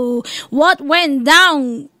into what went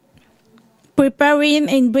down preparing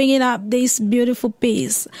and bringing up this beautiful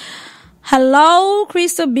piece. Hello,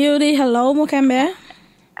 Carista Beauty. Hello, Mokambe.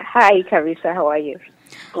 Hi, Carissa. How are you?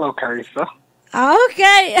 Hello, Carissa.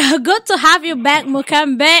 Okay, good to have you back,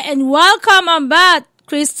 Mokambe, and welcome on board,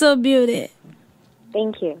 Carista Beauty.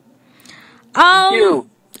 Thank you. Thank you.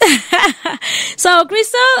 So,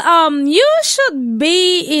 Crystal, you should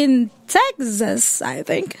be in Texas, I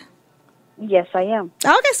think. Yes, I am.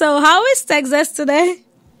 Okay, so how is Texas today?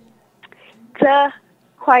 It's a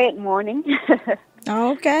quiet morning.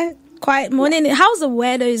 Okay, quiet morning. How's the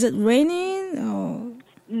weather? Is it raining? Or?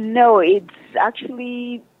 No, it's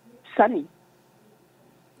actually sunny.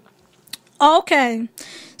 Okay,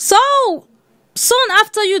 so soon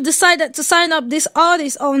after you decided to sign up this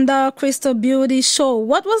artist on the Carista Beauty show,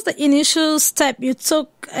 what was the initial step you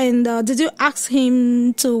took, and did you ask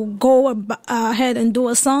him to go ahead and do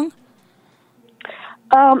a song?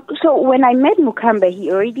 So when I met Mokambe,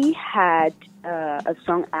 he already had a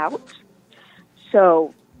song out.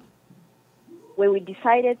 So when we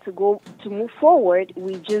decided to move forward,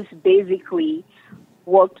 we just basically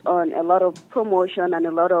worked on a lot of promotion and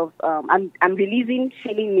a lot of I'm releasing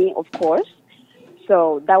Feeling Me, of course.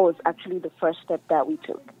 So that was actually the first step that we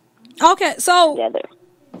took. Okay, so together.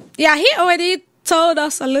 Yeah, he already told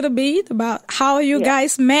us a little bit about how you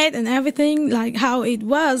guys met and everything, like how it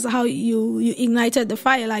was, how you ignited the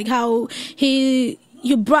fire, like how you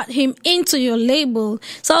brought him into your label.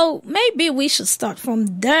 So maybe we should start from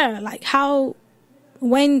there, like how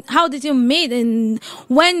did you meet, and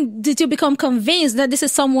when did you become convinced that this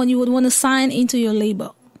is someone you would want to sign into your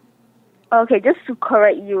label? Okay, just to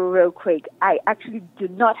correct you real quick, I actually do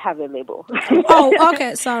not have a label. Oh,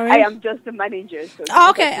 okay, sorry. I am just a manager. So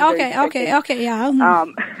okay, yeah.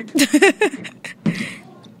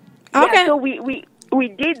 Okay. So we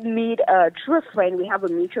did meet through a friend. We have a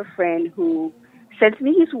mutual friend who sent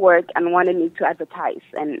me his work and wanted me to advertise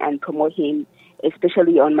and promote him,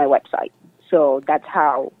 especially on my website. So that's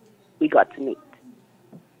how we got to meet.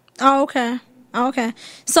 Oh, okay.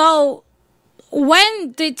 So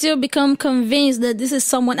when did you become convinced that this is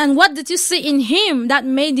someone, and what did you see in him that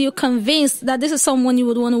made you convinced that this is someone you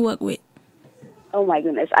would want to work with? Oh my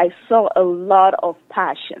goodness, I saw a lot of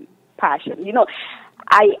passion. You know,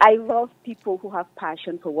 I love people who have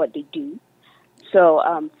passion for what they do. So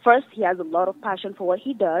first, he has a lot of passion for what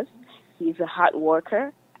he does. He's a hard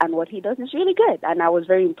worker, and what he does is really good, and I was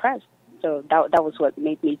very impressed. So that was what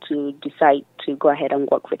made me to decide to go ahead and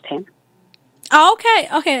work with him. Okay.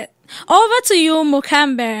 Over to you,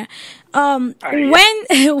 Mokambe.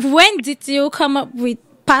 When did you come up with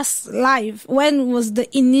Past Life? When was the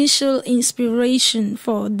initial inspiration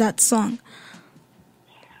for that song?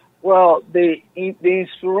 Well, the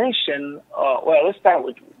inspiration, let's start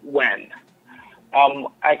with when.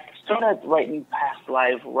 I started writing Past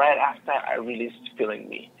Life right after I released Feeling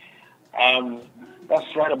Me.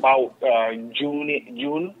 That's right about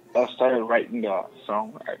June. I started writing the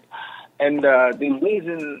song. And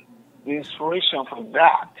the inspiration for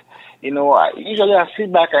that, you know, usually I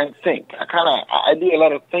sit back and think. I do a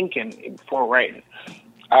lot of thinking before writing.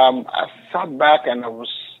 I sat back and I was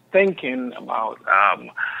thinking about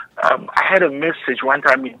I had a message one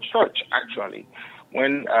time in church, actually,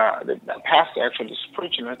 when the pastor actually was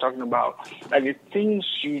preaching and talking about like the things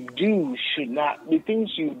you did should not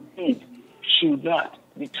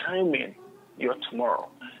determine your tomorrow.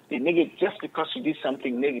 Just because you did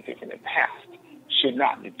something negative in the past should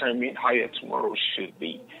not determine how your tomorrow should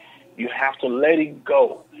be. You have to let it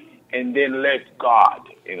go and then let God,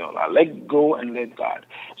 let go and let God.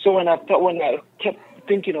 So when I kept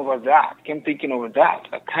thinking over that,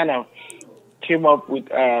 I kind of came up with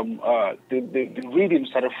the rhythm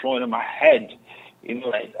started flowing in my head,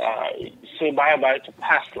 say bye-bye to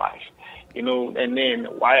past life, and then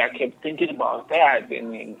while I kept thinking about that,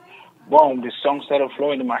 and then boom, the song started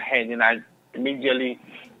flowing in my head, and I immediately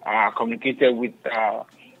communicated with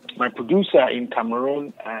my producer in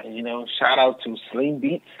Cameroon. Shout out to Slim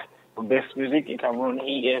Beats for best music in Cameroon.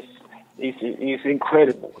 He's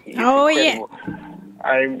incredible. He's incredible. Yeah.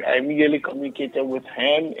 I immediately communicated with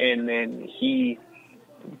him, and then he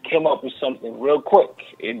came up with something real quick.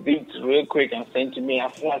 It beats real quick and sent to me.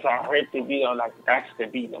 As soon as I heard the beat, I'm like, that's the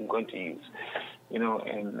beat I'm going to use.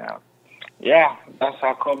 Yeah, that's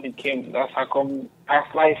how come it came. That's how come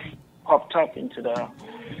Past Life popped up into the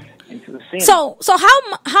scene. So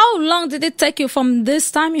how long did it take you from this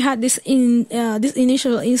time you had this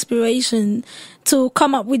initial inspiration to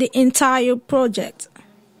come up with the entire project?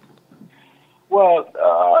 Well,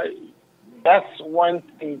 that's one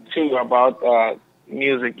thing too about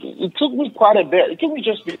music. It took me quite a bit. It took me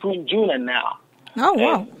just between June and now. Oh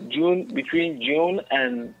wow! Between June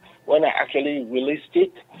and when I actually released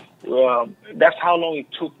it. That's how long it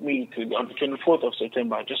took me on the 24th of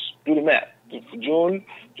September. Just do the math. June,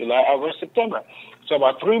 July, August, September. So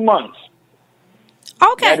about 3 months.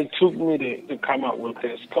 Okay. That it took me to come up with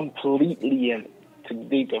this completely and to the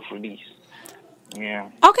date of release. Yeah.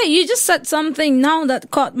 Okay, you just said something now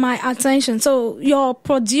that caught my attention. So your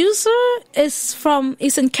producer is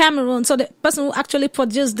in Cameroon. So the person who actually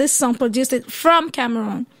produced this song produced it from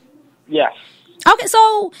Cameroon. Yes. Okay,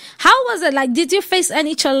 so how was it? Like, did you face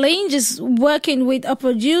any challenges working with a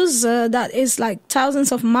producer that is like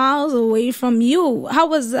thousands of miles away from you? How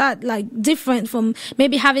was that like different from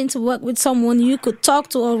maybe having to work with someone you could talk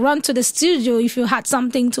to or run to the studio if you had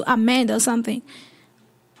something to amend or something?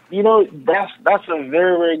 That's a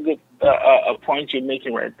very, very good point you're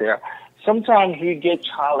making right there. Sometimes you get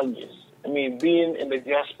challenges. I mean, being in the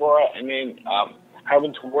diaspora,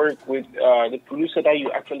 having to work with the producer that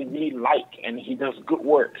you actually really like, and he does good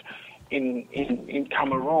work in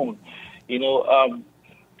Cameroon.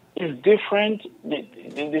 It's different.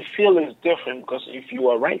 The feel is different because if you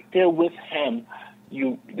are right there with him,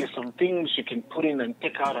 there's some things you can put in and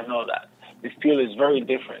take out and all that. The feel is very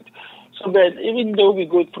different. So that even though we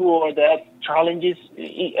go through all that challenges,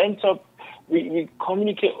 it ends up we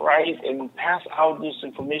communicate right and pass out these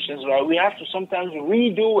information right. We have to sometimes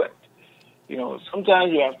redo it.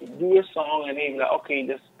 Sometimes you have to do a song and then like,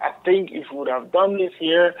 okay, I think if we would have done this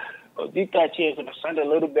here, or did that here, it would have sounded a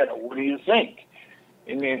little better. What do you think?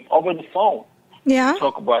 And then over the phone,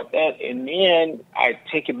 talk about that, and then I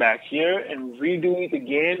take it back here and redo it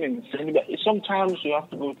again and send it back. Sometimes you have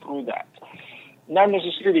to go through that. Not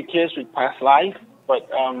necessarily the case with Past Life, but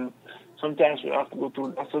sometimes you have to go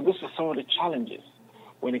through that. So this is some of the challenges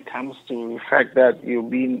when it comes to the fact that you're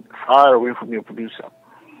being far away from your producer.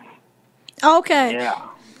 Okay. Yeah.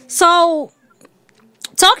 So,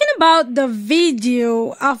 talking about the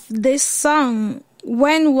video of this song,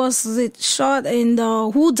 when was it shot and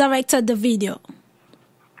who directed the video?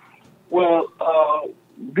 Well,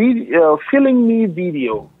 Feeling Me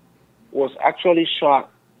video was actually shot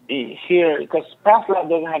here because Past Life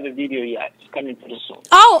doesn't have a video yet. It's coming pretty soon.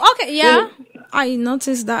 Oh, okay, yeah. I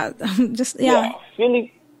noticed that.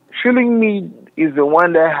 Feeling Me is the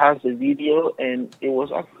one that has the video, and it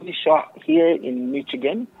was actually shot here in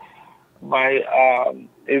Michigan by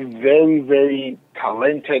a very, very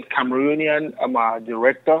talented Cameroonian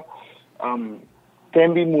director, Tembi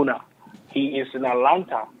Muna. He is in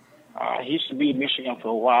Atlanta. He used to be in Michigan for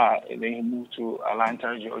a while, and then he moved to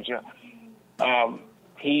Atlanta, Georgia.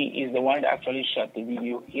 He is the one that actually shot the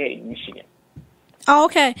video here in Michigan.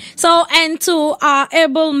 Okay. So, and to our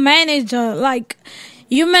able manager, like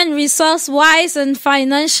human resource wise and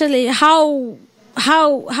financially, how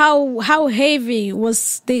heavy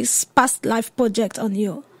was this Past Life project on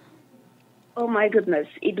you? Oh my goodness,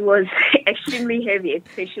 it was extremely heavy,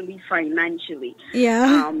 especially financially.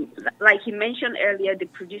 Yeah. Like you mentioned earlier, the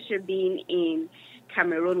producer being in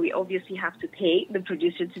Cameroon, we obviously have to pay the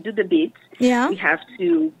producer to do the beats. Yeah. We have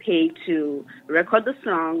to pay to record the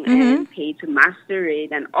song and pay to master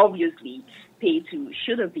it, and obviously pay to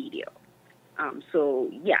shoot a video. So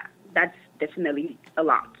yeah, that's definitely a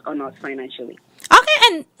lot on us financially. Okay,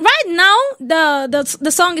 and right now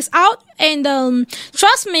the song is out, and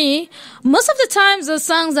trust me, most of the times the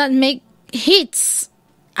songs that make hits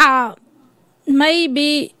are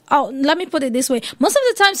maybe, let me put it this way. Most of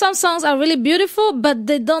the time, some songs are really beautiful, but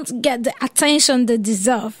they don't get the attention they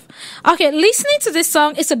deserve. Okay, listening to this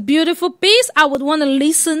song is a beautiful piece. I would want to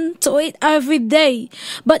listen to it every day.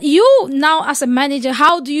 But you now, as a manager,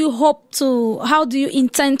 how do you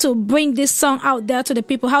intend to bring this song out there to the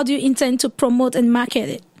people? How do you intend to promote and market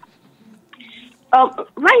it?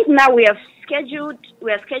 Right now, we are scheduled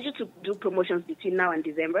to do promotions between now and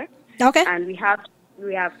December. Okay. And we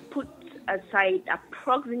have put aside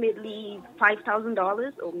approximately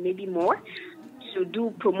 $5,000 or maybe more to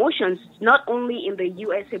do promotions, not only in the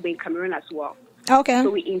USA but in Cameroon as well. Okay.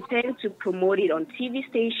 So we intend to promote it on TV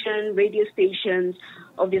stations, radio stations,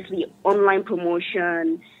 obviously online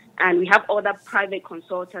promotion, and we have other private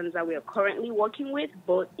consultants that we are currently working with,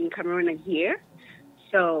 both in Cameroon and here.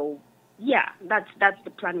 So yeah, that's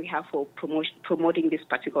the plan we have for promoting this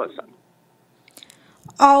particular song.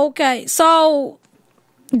 Okay, so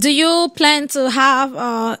do you plan to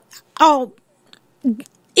have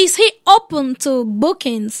is he open to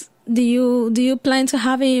bookings? Do you plan to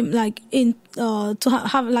have him like in to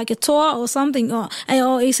have like a tour or something, or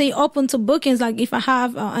is he open to bookings? Like if I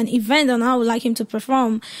have an event and I would like him to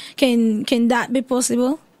perform, can that be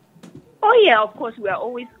possible? Oh yeah, of course, we are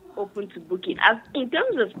always open to booking. As in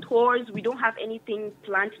terms of tours, we don't have anything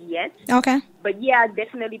planned yet. Okay. But yeah,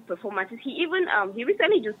 definitely performances. He even he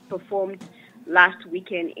recently just performed last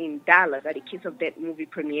weekend in Dallas at the Kiss of Death movie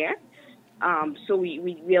premiere. So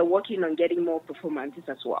we are working on getting more performances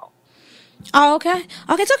as well. Oh, okay.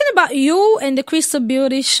 Talking about you and the Crystal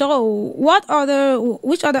Beauty show,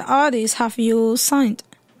 which other artists have you signed?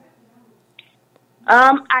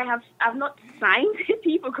 I've not signed.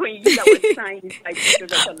 People can use that word signed.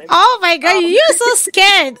 Oh my God, you're so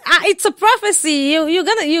scared. It's a prophecy. You're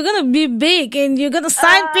gonna be big and you're gonna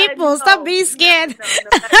sign people. No, stop being scared.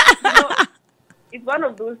 No. It's one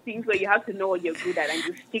of those things where you have to know what you're good at and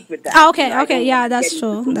just stick with that. Okay, yeah, that's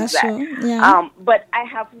true. Yeah. But I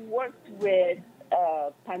have worked with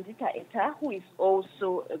Pandita Eta, who is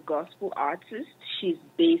also a gospel artist. She's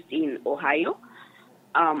based in Ohio.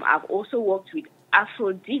 I've also worked with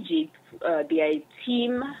Afro Digit. They are a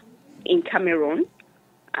team in Cameroon.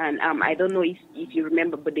 And I don't know if you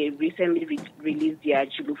remember, but they recently released their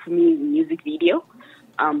Chulufumi music video.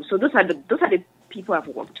 So those are the people I've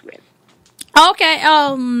worked with. Okay,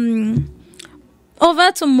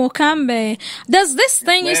 over to Mokambe. There's this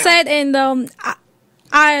thing you said, and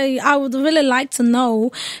I would really like to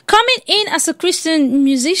know, coming in as a Christian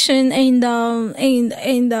musician and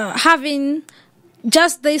having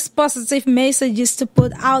just these positive messages to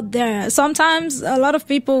put out there. Sometimes a lot of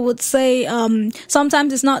people would say,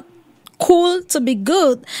 sometimes it's not cool to be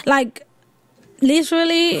good. Like,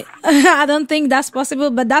 literally, I don't think that's possible,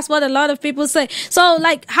 but that's what a lot of people say. So,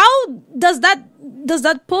 like, how does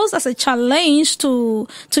that pose as a challenge to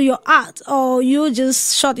your art, or you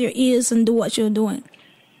just shut your ears and do what you're doing?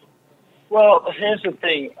 Well, here's the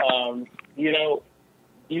thing.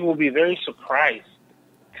 You will be very surprised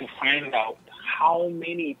to find out how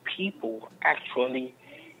many people actually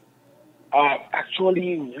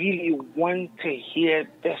really want to hear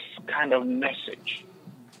this kind of message,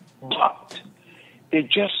 but they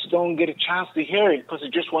just don't get a chance to hear it because they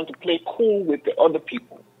just want to play cool with the other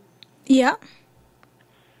people. Yeah.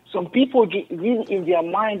 Some people, really in their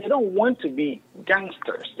mind, they don't want to be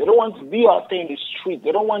gangsters. They don't want to be out there in the street.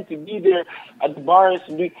 They don't want to be there at the bars.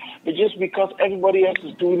 But just because everybody else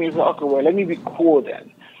is doing it, okay, well, let me be cool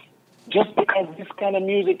then. Just because this kind of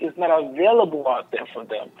music is not available out there for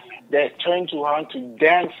them, they turn to want to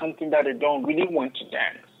dance something that they don't really want to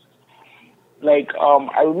dance. Like,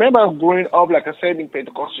 I remember growing up, like I said, in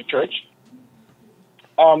Pentecostal church.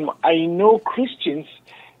 I know Christians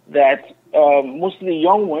that, mostly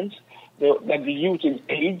young ones, like the youth in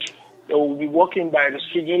age, they will be walking by the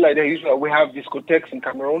street. Like we have discotheques in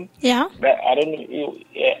Cameroon. Yeah. But I don't know.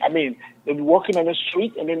 I mean, they'll be walking on the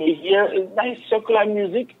street and then they hear nice secular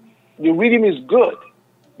music. The rhythm is good,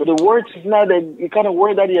 but the words is not the kind of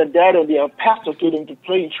word that their dad or their pastor told them to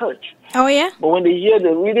play in church. Oh yeah. But when they hear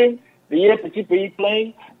the rhythm, they hear Petit Pays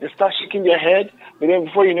playing, they start shaking their head. But then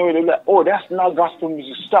before you know it, they're like, "Oh, that's not gospel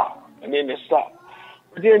music. Stop!" And then they stop.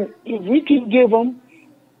 But then if we can give them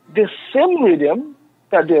the same rhythm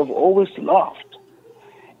that they've always loved,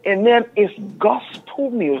 and then it's gospel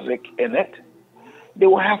music in it, they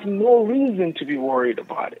will have no reason to be worried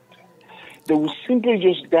about it. They will simply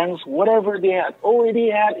just dance whatever they had already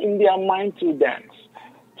had in their mind to dance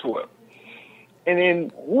to it. And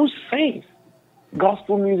then who says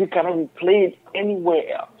Gospel music cannot be played anywhere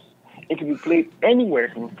else. It can be played anywhere.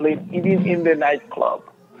 It can be played even in the nightclub.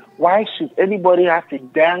 Why should anybody have to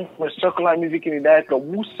dance for secular music in the nightclub?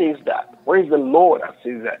 Who says that? Where is the Lord that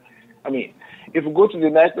says that? I mean, if we go to the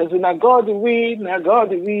nightclub and say, now God the way, now God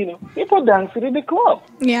the way, people dancing in the club.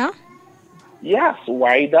 Yeah. Yes,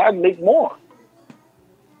 why not make more?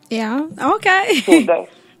 Yeah, okay. So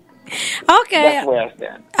that's okay. where I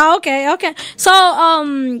stand. Okay.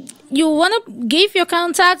 So, you want to give your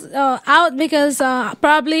contact out because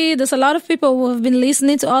probably there's a lot of people who have been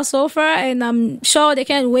listening to us so far, and I'm sure they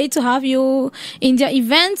can't wait to have you in their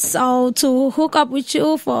events or to hook up with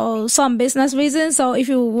you for some business reasons. So, if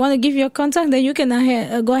you want to give your contact, then you can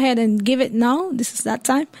go ahead and give it now. This is that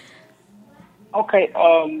time. Okay.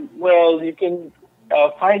 Well, you can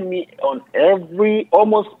find me on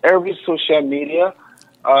almost every social media.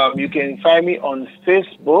 You can find me on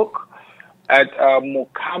Facebook at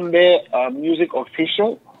Mokambe Music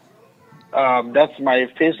Official. That's my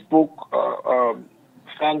Facebook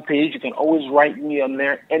fan page. You can always write me on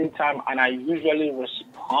there anytime, and I usually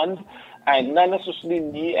respond. And not necessarily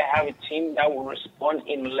me. I have a team that will respond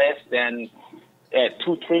in less than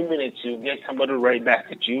 2-3 minutes. You get somebody right back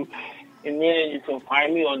at you. And then you can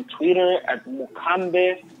find me on Twitter at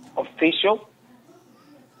Mokambe Official.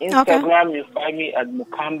 Instagram, you find me at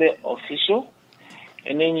Mokambe Official.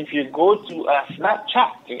 And then if you go to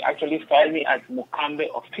Snapchat, you actually find me at Mokambe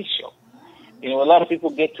Official. A lot of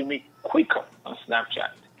people get to me quicker on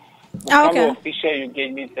Snapchat. Mokambe Official, you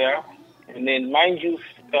get me there. And then, mind you,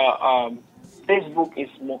 Facebook is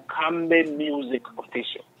Mokambe Music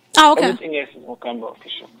Official. Everything else is Mokambe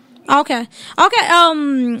Official. Okay.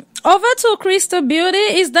 Over to Carista Beauty.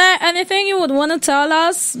 Is there anything you would want to tell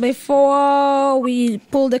us before we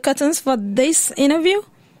pull the curtains for this interview?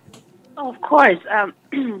 Of course.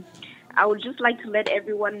 I would just like to let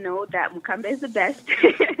everyone know that Mokambe is the best.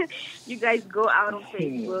 You guys go out on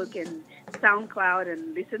Facebook and SoundCloud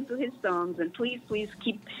and listen to his songs, and please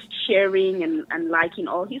keep sharing and liking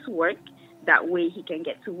all his work. That way he can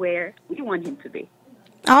get to where we want him to be.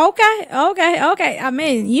 Okay. I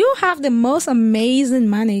mean, you have the most amazing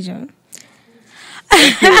manager.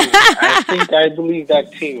 Thank you. I believe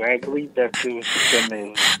that too. It's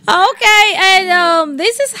amazing. Okay, and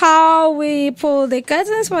this is how we pull the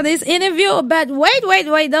curtains for this interview. But wait,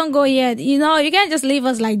 don't go yet. You can't just leave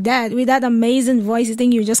us like that with that amazing voice. You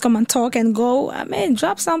think you just come and talk and go? I mean,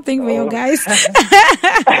 drop something for you guys.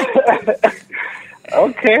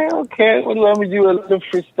 Okay. What do you want me to do? A little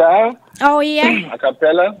freestyle? Oh, yeah. A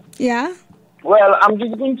cappella? Yeah. Well, I'm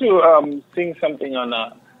just going to sing something on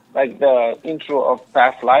the intro of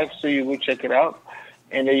Past Life, so you will check it out,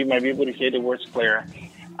 and then you might be able to hear the words clearer.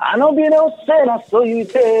 I know be no sin, I saw you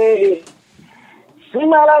there. See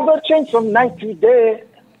my life will change from night to day.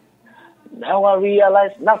 Now I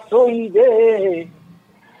realize not so you there,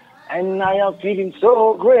 and I am feeling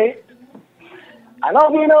so great. I know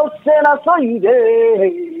be no sin, I saw you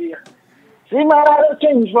there. See my life will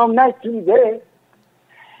change from night to day.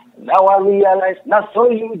 Now I realize not so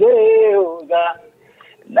you there, oh God.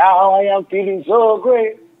 Now I am feeling so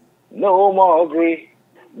great. No more gray.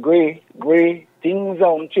 Things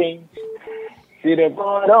don't change. See the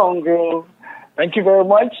boy don't grow. Thank you very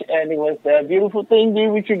much, and it was a beautiful thing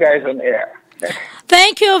being with you guys on air.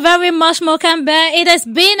 Thank you very much, Mokambe. It has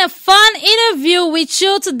been a fun interview with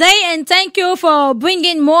you today, and thank you for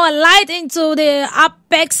bringing more light into the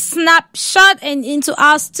APEX Snapshot and into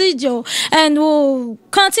our studio. And we'll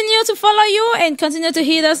continue to follow you and continue to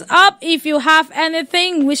hit us up if you have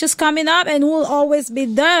anything which is coming up, and we'll always be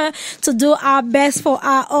there to do our best for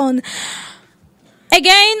our own.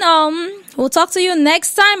 Again, we'll talk to you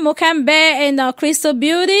next time, Mokambe and Carista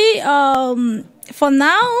Beauty. For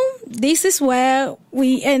now, this is where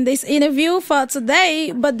we end this interview for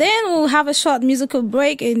today. But then we'll have a short musical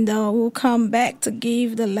break, and we'll come back to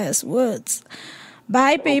give the last words.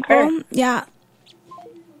 Bye, people. Okay. Yeah.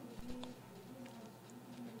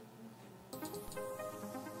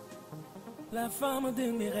 La femme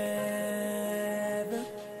de mes rêves,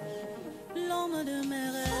 l'homme de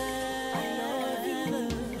mes rêves.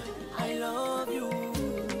 I love you,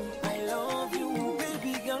 I love you,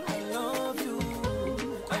 baby girl, I love you,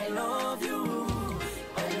 I love you,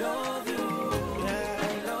 I love you, I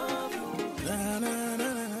love you. Na, na, na,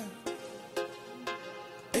 na.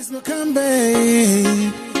 It's Mokambe,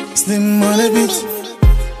 slim on the beat.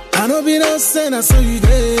 I know be no sin, I saw you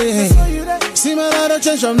there. See my life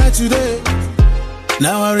change from night to day.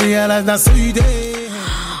 Now I realize that's who you did.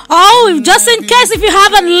 Oh, just in case if you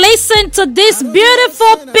haven't listened to this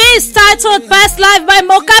beautiful piece titled Past Life by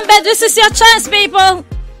Mokambe, this is your chance, people.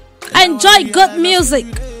 Enjoy good music.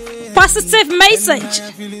 positive message.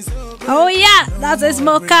 Oh yeah, that is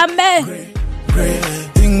Mokambe.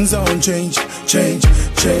 Things don't change.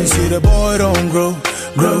 See the boy don't grow.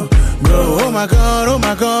 Oh my God, oh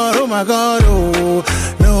my God, oh my God, oh.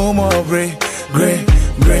 No more gray.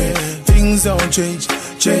 Things don't change.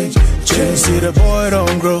 See the boy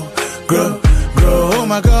don't grow. Oh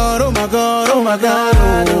my God, oh my God, oh my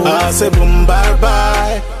God, oh. I say boom bye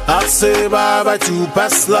bye. I say bye bye to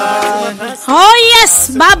past life. Oh yes,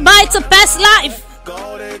 bye bye to past life.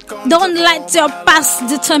 Don't let your past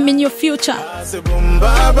determine your future. I say boom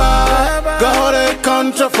bye bye. Got a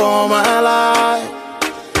contract for my life.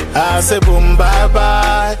 I say boom bye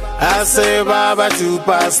bye. I say bye bye to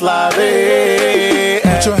past life. Hey,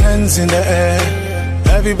 put your hands in the air.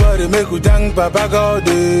 Everybody make you thank Baba God.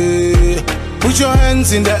 Put your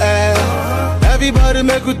hands in the air. Everybody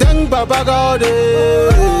make you thank Baba God.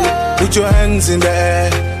 Put your hands in the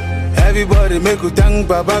air. Everybody make you thank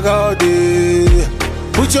Baba God.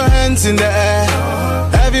 Put your hands in the air.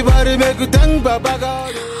 Everybody make you thank Baba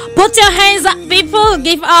God. Put your hands up, people.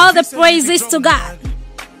 Give all the praises to God.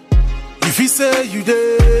 If he say you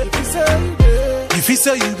did, if he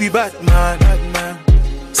say you be bad man,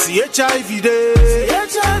 see HIV day,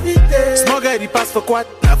 small guy the pass for quad.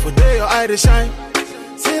 Now for day your eye they shine.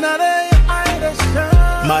 See now day your eye they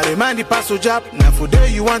shine. My man the pass for job. Now for day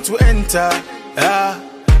you want to enter.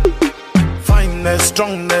 Fineness,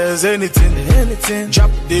 strongness, anything.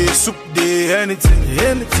 Job day, soup day, anything.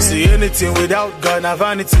 See anything without God, na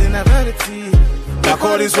vanity. I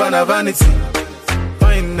call this one a vanity.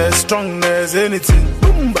 Fineness, strongness, anything.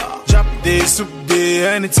 Boomba. Job day, soup day,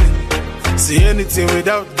 anything. See anything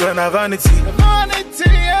without God, na vanity.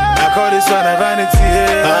 I call this one a vanity.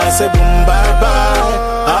 Yeah. I say boom bye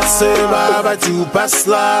bye. I say bye bye to past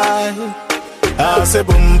life. I say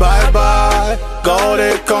boom bye bye. Got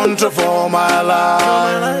a contract for my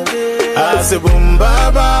life. I say boom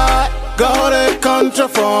bye bye. Got a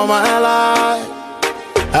contract for my life.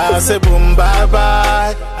 I say boom bye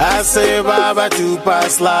bye. I say bye bye to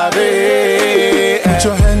past life. Hey, put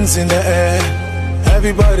your hands in the air.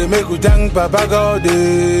 Everybody make you thank Baba God.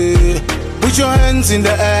 Put your hands in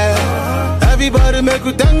the air. Everybody make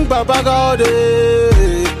you thank Baba God.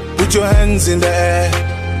 Put your hands in the air.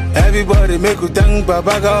 Everybody make you thank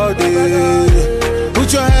Baba God.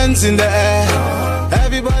 Put your hands in the air.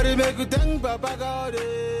 Everybody make you thank Baba God.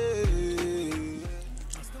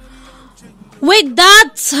 With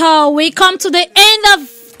that, we come to the end of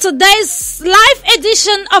today's live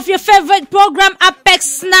edition of your favorite program, Apex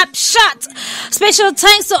Snapshot. Special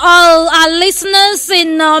thanks to all our listeners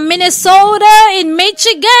in Minnesota, in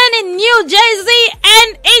Michigan, in New Jersey,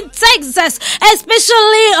 and in Texas.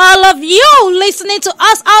 Especially all of you listening to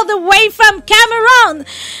us all the way from Cameroon.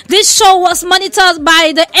 This show was monitored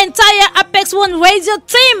by the entire APEX1RADIO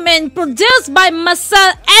team and produced by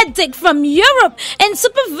Marcel Edick from Europe and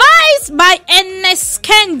supervised by Enes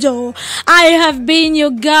Kenjo. I have been your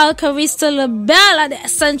girl, Carista LaBelle, at the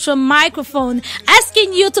central microphone,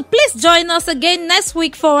 asking you to please join us again next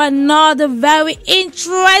week for another very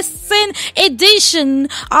interesting edition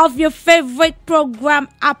of your favorite program,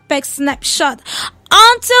 Apex Snapshot.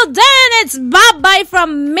 Until then, it's bye-bye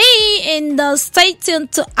from me, and stay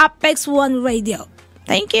tuned to APEX1RADIO.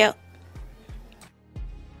 Thank you.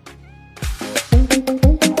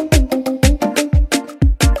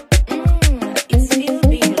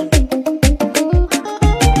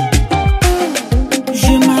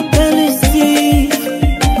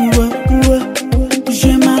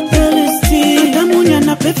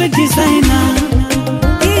 Perfect designer,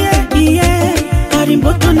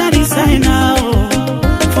 Arimboto na designer.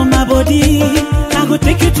 For my body, I go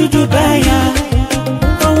take you to Dubai.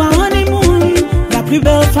 For our honeymoon, la plus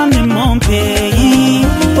belle femme